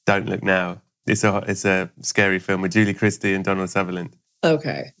is Don't Look Now. It's a scary film with Julie Christie and Donald Sutherland.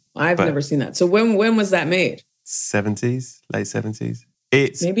 Okay, I've never seen that. So when was that made? 70s, late 70s.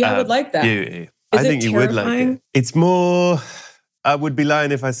 Maybe I would like that. Beauty. I think you would like it. It's more. I would be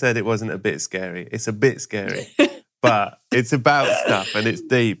lying if I said it wasn't a bit scary. It's a bit scary, but it's about stuff, and it's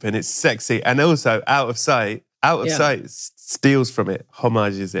deep, and it's sexy, and also Out of Sight. Out of Sight steals from it,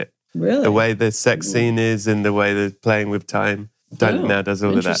 homages it. Really? The way the sex scene is, and the way they're playing with time. Don't Look Now does all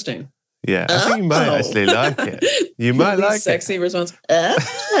of that. Interesting. Yeah, I think you might actually like it. You might like sexy response.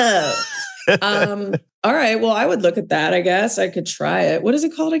 All right. Well, I would look at that. I guess I could try it. What is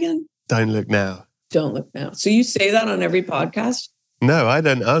it called again? Don't Look Now. Don't Look Now. So you say that on every podcast? No, I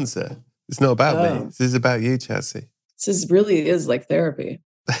don't answer. It's not about me. This is about you, Chelsea. This really is like therapy.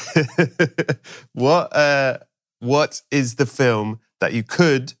 What is the film that you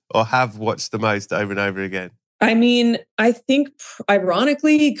could or have watched the most over and over again? I mean, I think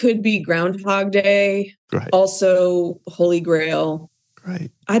ironically it could be Groundhog Day. Right. Also Holy Grail.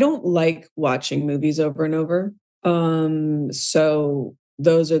 Great. I don't like watching movies over and over. So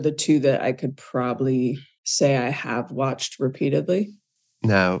those are the two that I could probably say I have watched repeatedly.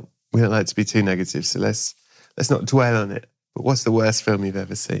 Now, we don't like to be too negative, so let's not dwell on it. But what's the worst film you've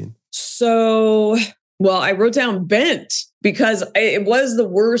ever seen? So, well, I wrote down Bent because it was the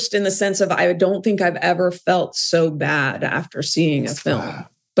worst in the sense of I don't think I've ever felt so bad after seeing a film.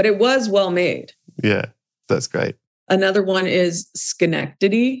 But it was well made. Yeah, that's great. Another one is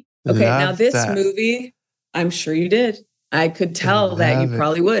Schenectady. Okay, now this movie, I'm sure you did. I could tell that you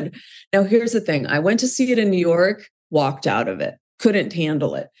probably would. Now, here's the thing. I went to see it in New York, walked out of it, couldn't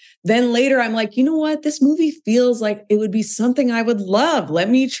handle it. Then later, I'm like, you know what? This movie feels like it would be something I would love. Let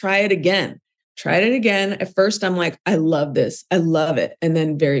me try it again. Tried it again. At first, I'm like, I love this. I love it. And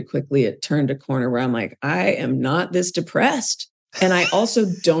then very quickly, it turned a corner where I'm like, I am not this depressed. And I also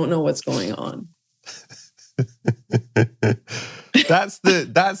don't know what's going on. That's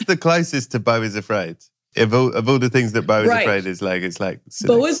the closest to Beau is Afraid. Of all the things that Beau is Afraid is like, it's like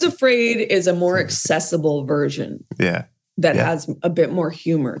Beau is Afraid is a more accessible version. Yeah. That has a bit more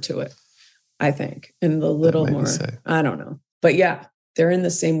humor to it, I think. And a little more, I don't know. But yeah, they're in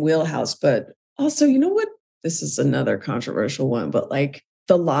the same wheelhouse. But also, you know what? This is another controversial one, but like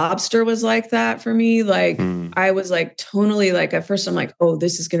The Lobster was like that for me. Like I was like tonally like at first I'm like, oh,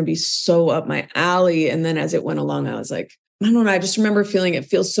 this is going to be so up my alley. And then as it went along, I was like, I don't know. I just remember feeling it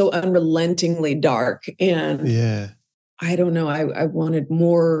feels so unrelentingly dark. And I don't know. I wanted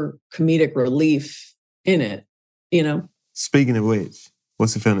more comedic relief in it, you know? Speaking of which,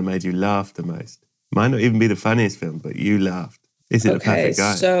 what's the film that made you laugh the most? Might not even be the funniest film, but you laughed. Is it The Perfect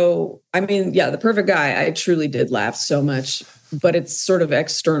Guy? So, I mean, yeah, The Perfect Guy, I truly did laugh so much, but it's sort of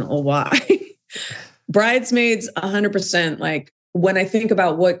external why. Bridesmaids, 100%. Like, when I think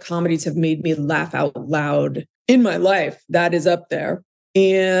about what comedies have made me laugh out loud in my life, that is up there.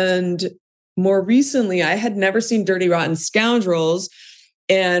 And more recently, I had never seen Dirty Rotten Scoundrels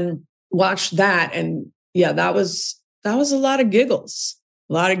and watched that. And yeah, that was a lot of giggles.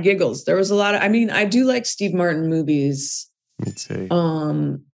 A lot of giggles. There was a lot of, I mean, I do like Steve Martin movies. Me too.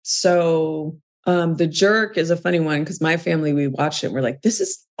 The Jerk is a funny one because my family, we watched it and we're like, this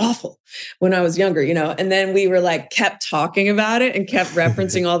is awful when I was younger, you know? And then we were like, kept talking about it and kept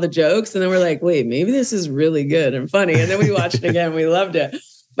referencing all the jokes. And then we're like, wait, maybe this is really good and funny. And then we watched it again. We loved it.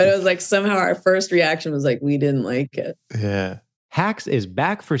 But it was like, somehow our first reaction was like, we didn't like it. Yeah. Hacks is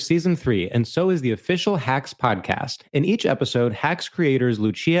back for season 3, and so is the official Hacks podcast. In each episode, Hacks creators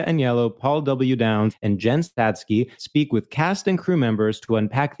Lucia Agnello, Paul W. Downs, and Jen Statsky speak with cast and crew members to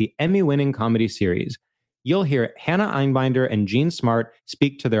unpack the Emmy-winning comedy series. You'll hear Hannah Einbinder and Jean Smart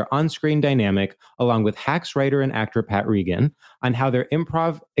speak to their on-screen dynamic, along with Hacks writer and actor Pat Regan, on how their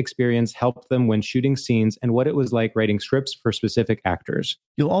improv experience helped them when shooting scenes and what it was like writing scripts for specific actors.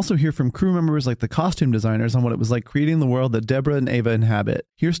 You'll also hear from crew members like the costume designers on what it was like creating the world that Deborah and Ava inhabit.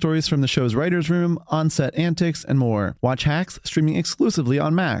 Hear stories from the show's writer's room, on-set antics, and more. Watch Hacks streaming exclusively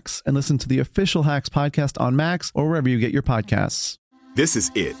on Max, and listen to the official Hacks podcast on Max or wherever you get your podcasts. This is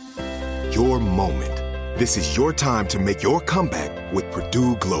it. Your moment. This is your time to make your comeback with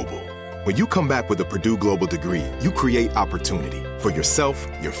Purdue Global. When you come back with a Purdue Global degree, you create opportunity for yourself,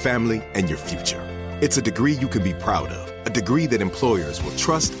 your family, and your future. It's a degree you can be proud of, a degree that employers will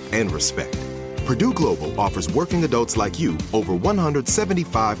trust and respect. Purdue Global offers working adults like you over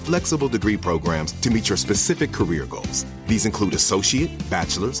 175 flexible degree programs to meet your specific career goals. These include associate,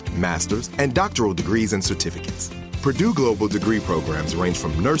 bachelor's, master's, and doctoral degrees and certificates. Purdue Global degree programs range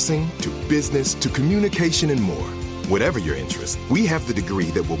from nursing to business to communication and more. Whatever your interest, we have the degree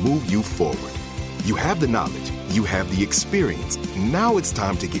that will move you forward. You have the knowledge, you have the experience. Now it's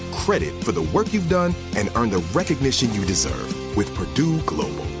time to get credit for the work you've done and earn the recognition you deserve with Purdue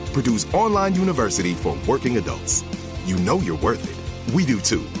Global, Purdue's online university for working adults. You know you're worth it. We do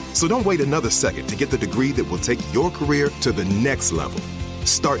too. So don't wait another second to get the degree that will take your career to the next level.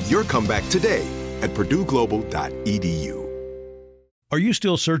 Start your comeback today at purdueglobal.edu. Are you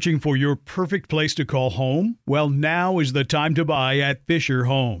still searching for your perfect place to call home? Well, now is the time to buy at Fisher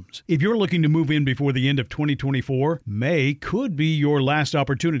Homes. If you're looking to move in before the end of 2024, May could be your last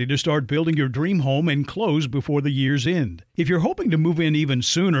opportunity to start building your dream home and close before the year's end. If you're hoping to move in even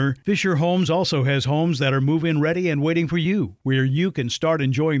sooner, Fisher Homes also has homes that are move-in ready and waiting for you, where you can start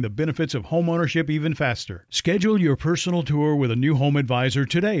enjoying the benefits of homeownership even faster. Schedule your personal tour with a new home advisor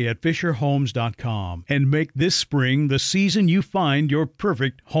today at FisherHomes.com and make this spring the season you find your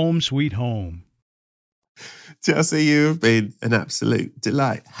perfect home sweet home. Chelsea, you've been an absolute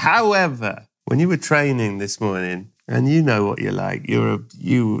delight. However, when you were training this morning, and you know what you're like,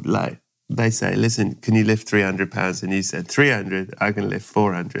 they say, listen, can you lift 300 pounds? And you said, 300, I can lift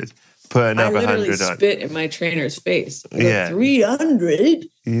 400. Put another 100 on. I literally spit in my trainer's face. Yeah. 300?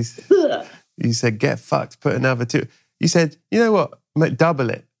 You said, get fucked, put another 2. You said, you know what,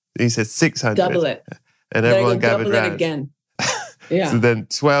 double it. You said 600. Double it. And everyone gathered double around. it again. Yeah. So then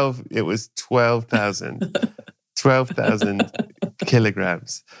it was 12,000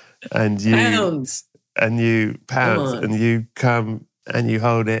 kilograms. And you pounds. And you come and you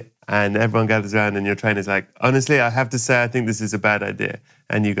hold it and everyone gathers around and your trainer's like, honestly, I have to say, I think this is a bad idea.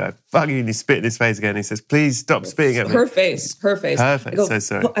 And you go, fuck you, and you spit in his face again. He says, please stop spitting at me. Her face. Perfect, so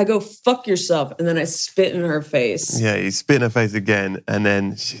sorry. I go, fuck yourself. And then I spit in her face. Yeah, you spit in her face again. And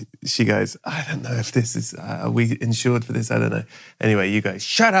then she goes, I don't know if this is, are we insured for this? I don't know. Anyway, you go,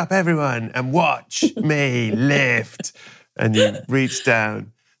 shut up everyone and watch me lift. And you reach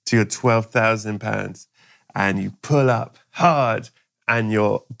down to your 12,000 pounds and you pull up hard and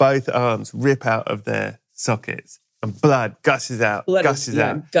your both arms rip out of their sockets. And blood gushes out,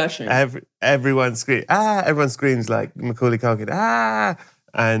 gushing. Everyone screams, everyone screams like Macaulay Culkin,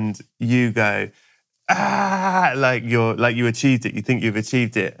 and you go, like you achieved it. You think you've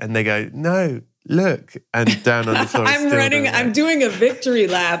achieved it. And they go, no, look. And down on the floor. I'm doing a victory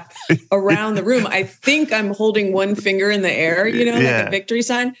lap around the room. I think I'm holding one finger in the air, like a victory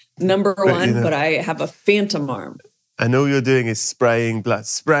sign, number one, but I have a phantom arm. And all you're doing is spraying blood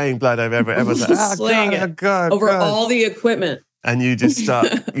over everyone. Everyone's like, God, over all the equipment. And you just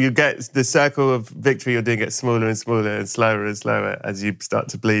start, you get the circle of victory you're doing gets smaller and smaller and slower as you start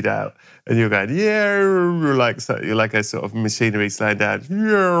to bleed out. And you're going, you're like a sort of machinery slowing down.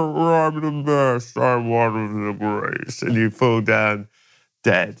 Yeah, I'm the best. I'm one of the greatest. And you fall down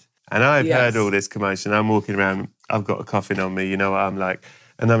dead. And I've heard all this commotion. I'm walking around, I've got a coffin on me, you know what I'm like.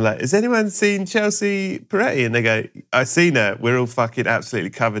 And I'm like, has anyone seen Chelsea Peretti? And they go, I've seen her. We're all fucking absolutely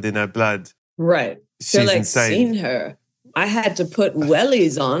covered in her blood. Right. She's like, insane. Seen her. I had to put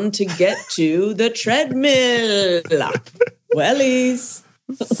wellies on to get to the treadmill. Wellies.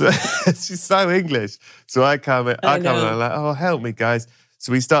 So, she's so English. So I come and I'm like, oh, help me, guys.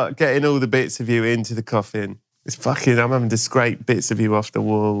 So we start getting all the bits of you into the coffin. It's fucking, I'm having to scrape bits of you off the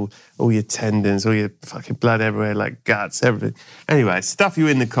wall, all your tendons, all your fucking blood everywhere, like guts, everything. Anyway, stuff you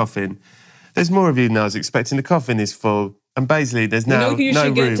in the coffin. There's more of you than I was expecting. The coffin is full. And basically, there's now no room. You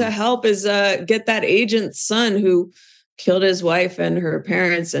should get to help is get that agent's son who killed his wife and her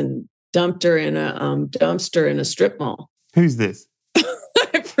parents and dumped her in a dumpster in a strip mall. Who's this?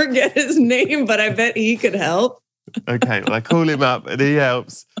 I forget his name, but I bet he could help. Okay, well, I call him up and he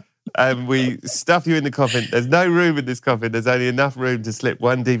helps. And we stuff you in the coffin. There's no room in this coffin. There's only enough room to slip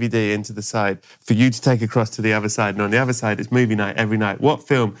one DVD into the side for you to take across to the other side. And on the other side, it's movie night every night. What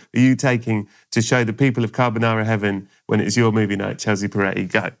film are you taking to show the people of Carbonara Heaven when it's your movie night? Chelsea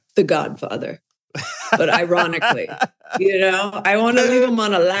Peretti, go. The Godfather. But ironically, I want to leave him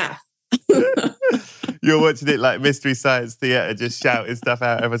on a laugh. You're watching it like Mystery Science Theatre, just shouting stuff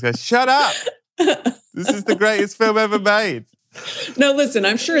out. Everyone's going, shut up! This is the greatest film ever made. No, listen,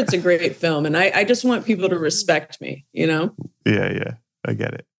 I'm sure it's a great film, and I just want people to respect me, Yeah, I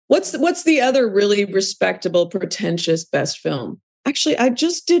get it. What's the other really respectable, pretentious best film? Actually, I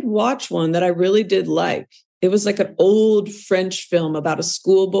just did watch one that I really did like. It was like an old French film about a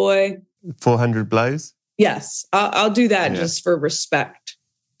schoolboy. 400 Blows? Yes, I'll do that just for respect.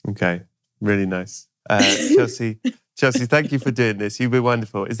 Okay, really nice. Chelsea, thank you for doing this. You've been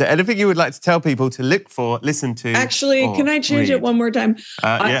wonderful. Is there anything you would like to tell people to look for, listen to? Actually, can I change it one more time?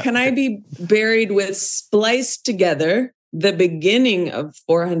 Can I be buried with spliced together the beginning of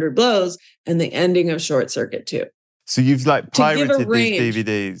 400 Blows and the ending of Short Circuit 2? So you've like pirated these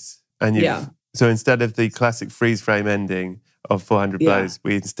DVDs, and so instead of the classic freeze frame ending of 400 Blows,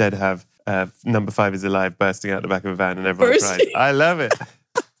 we instead have Number 5 is Alive bursting out the back of a van and everyone cries. I love it.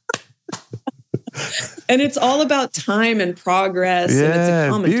 And it's all about time and progress. And it's a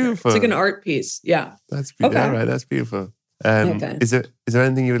commentary. Beautiful. It's like an art piece. Yeah. That's beautiful. Okay. All right, that's beautiful. Is there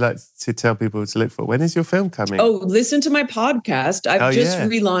anything you would like to tell people to look for? When is your film coming? Oh, listen to my podcast. I've just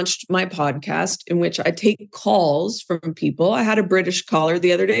relaunched my podcast in which I take calls from people. I had a British caller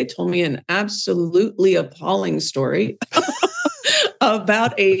the other day, told me an absolutely appalling story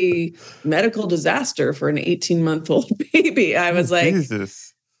about a medical disaster for an 18-month-old baby. I was like, Jesus.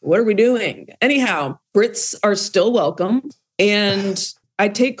 What are we doing? Anyhow, Brits are still welcome. And I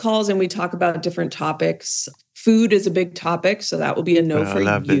take calls and we talk about different topics. Food is a big topic, so that will be a no for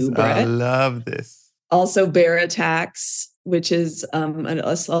you, Brett. I love this. Also, bear attacks, which is a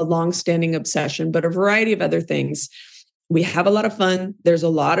long-standing obsession, but a variety of other things. We have a lot of fun. There's a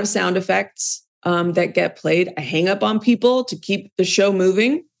lot of sound effects that get played. I hang up on people to keep the show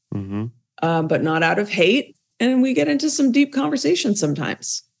moving, but not out of hate. And we get into some deep conversations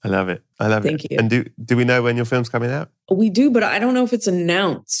sometimes. I love it. Thank you. And do we know when your film's coming out? We do, but I don't know if it's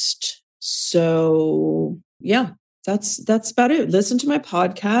announced. So yeah, that's about it. Listen to my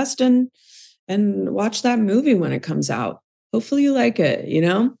podcast and watch that movie when it comes out. Hopefully you like it,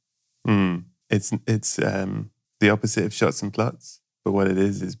 It's the opposite of shots and plots, but what it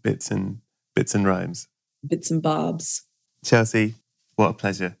is bits and rhymes. Bits and bobs. Chelsea, what a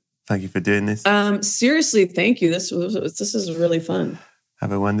pleasure. Thank you for doing this. Seriously, thank you. This is really fun.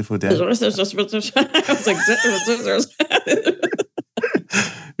 Have a wonderful day. I was like,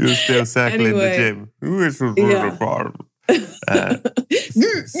 you're still circling the gym.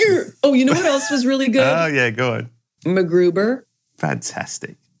 Oh, you know what else was really good? Oh, yeah, go on. MacGruber.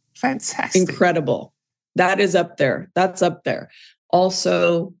 Fantastic. Incredible. That is up there. That's up there.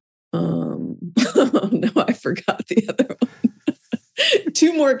 Also, oh no, I forgot the other one.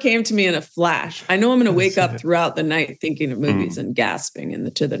 2 more came to me in a flash. I know I'm going to wake up throughout the night thinking of movies and gasping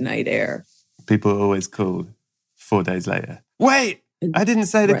into the night air. People are always called 4 days later. Wait, I didn't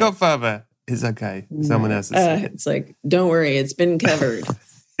say The Godfather. It's okay. Someone else has said it. It's like, don't worry, it's been covered.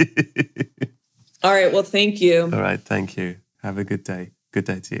 All right, well, thank you. All right, thank you. Have a good day. Good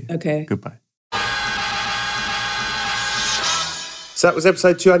day to you. Okay. Goodbye. So that was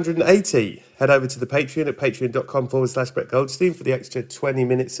episode 280. Head over to the Patreon at patreon.com/Brett Goldstein for the extra 20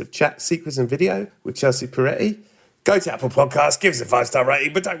 minutes of chat, secrets and video with Chelsea Peretti. Go to Apple Podcasts, give us a 5-star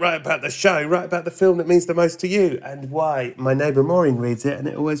rating, but don't write about the show, write about the film that means the most to you and why. My neighbour Maureen reads it and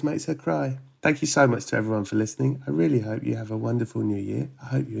it always makes her cry. Thank you so much to everyone for listening. I really hope you have a wonderful new year. I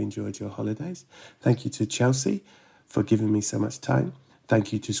hope you enjoyed your holidays. Thank you to Chelsea for giving me so much time.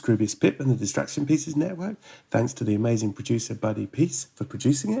 Thank you to Scroobius Pip and the Distraction Pieces Network. Thanks to the amazing producer Buddy Peace for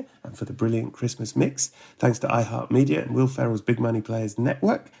producing it and for the brilliant Christmas mix. Thanks to iHeartMedia and Will Ferrell's Big Money Players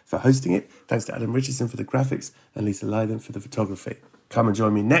Network for hosting it. Thanks to Adam Richardson for the graphics and Lisa Lydon for the photography. Come and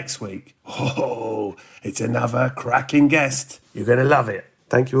join me next week. Oh, it's another cracking guest. You're going to love it.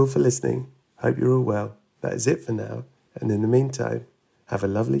 Thank you all for listening. Hope you're all well. That is it for now. And in the meantime, have a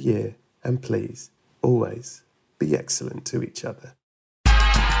lovely year and please, always be excellent to each other.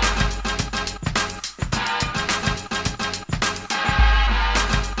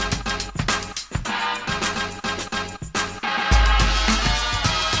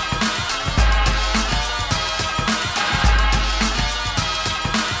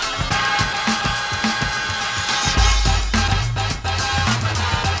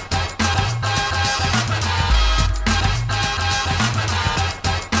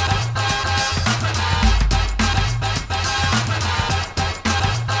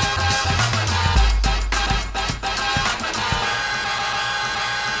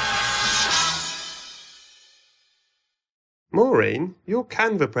 your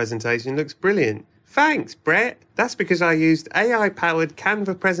Canva presentation looks brilliant. Thanks, Brett. That's because I used AI-powered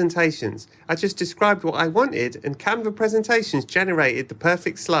Canva presentations. I just described what I wanted, and Canva presentations generated the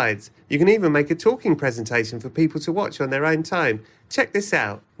perfect slides. You can even make a talking presentation for people to watch on their own time. Check this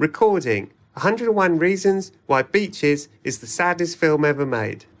out. Recording. 101 Reasons Why Beaches is the Saddest Film Ever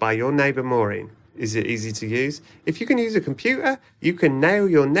Made by your neighbour Maureen. Is it easy to use? If you can use a computer, you can nail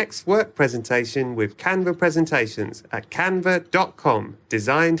your next work presentation with Canva presentations at canva.com.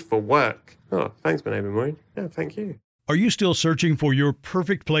 Designed for work. Oh, thanks, my neighbour Maureen. Yeah, thank you. Are you still searching for your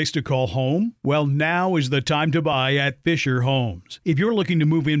perfect place to call home? Well, now is the time to buy at Fisher Homes. If you're looking to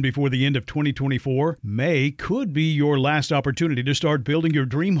move in before the end of 2024, May could be your last opportunity to start building your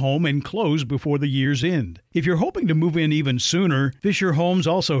dream home and close before the year's end. If you're hoping to move in even sooner, Fisher Homes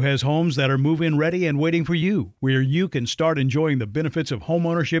also has homes that are move-in ready and waiting for you, where you can start enjoying the benefits of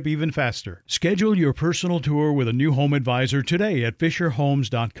homeownership even faster. Schedule your personal tour with a new home advisor today at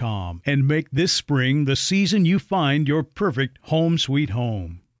FisherHomes.com and make this spring the season you find your perfect home sweet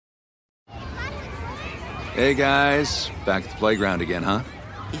home. Hey guys, back at the playground again, huh?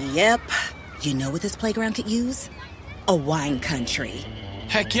 Yep. You know what this playground could use? A wine country.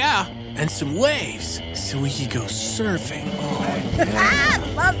 Heck yeah, and some waves so we could go surfing. Oh, yeah.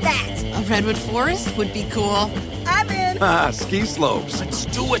 Ah, love that. A redwood forest would be cool. I'm in. Ah, ski slopes. Let's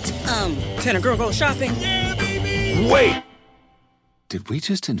do it. Can a girl go shopping? Yeah, baby. Wait! Did we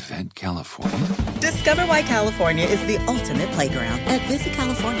just invent California? Discover why California is the ultimate playground at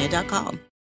visitcalifornia.com.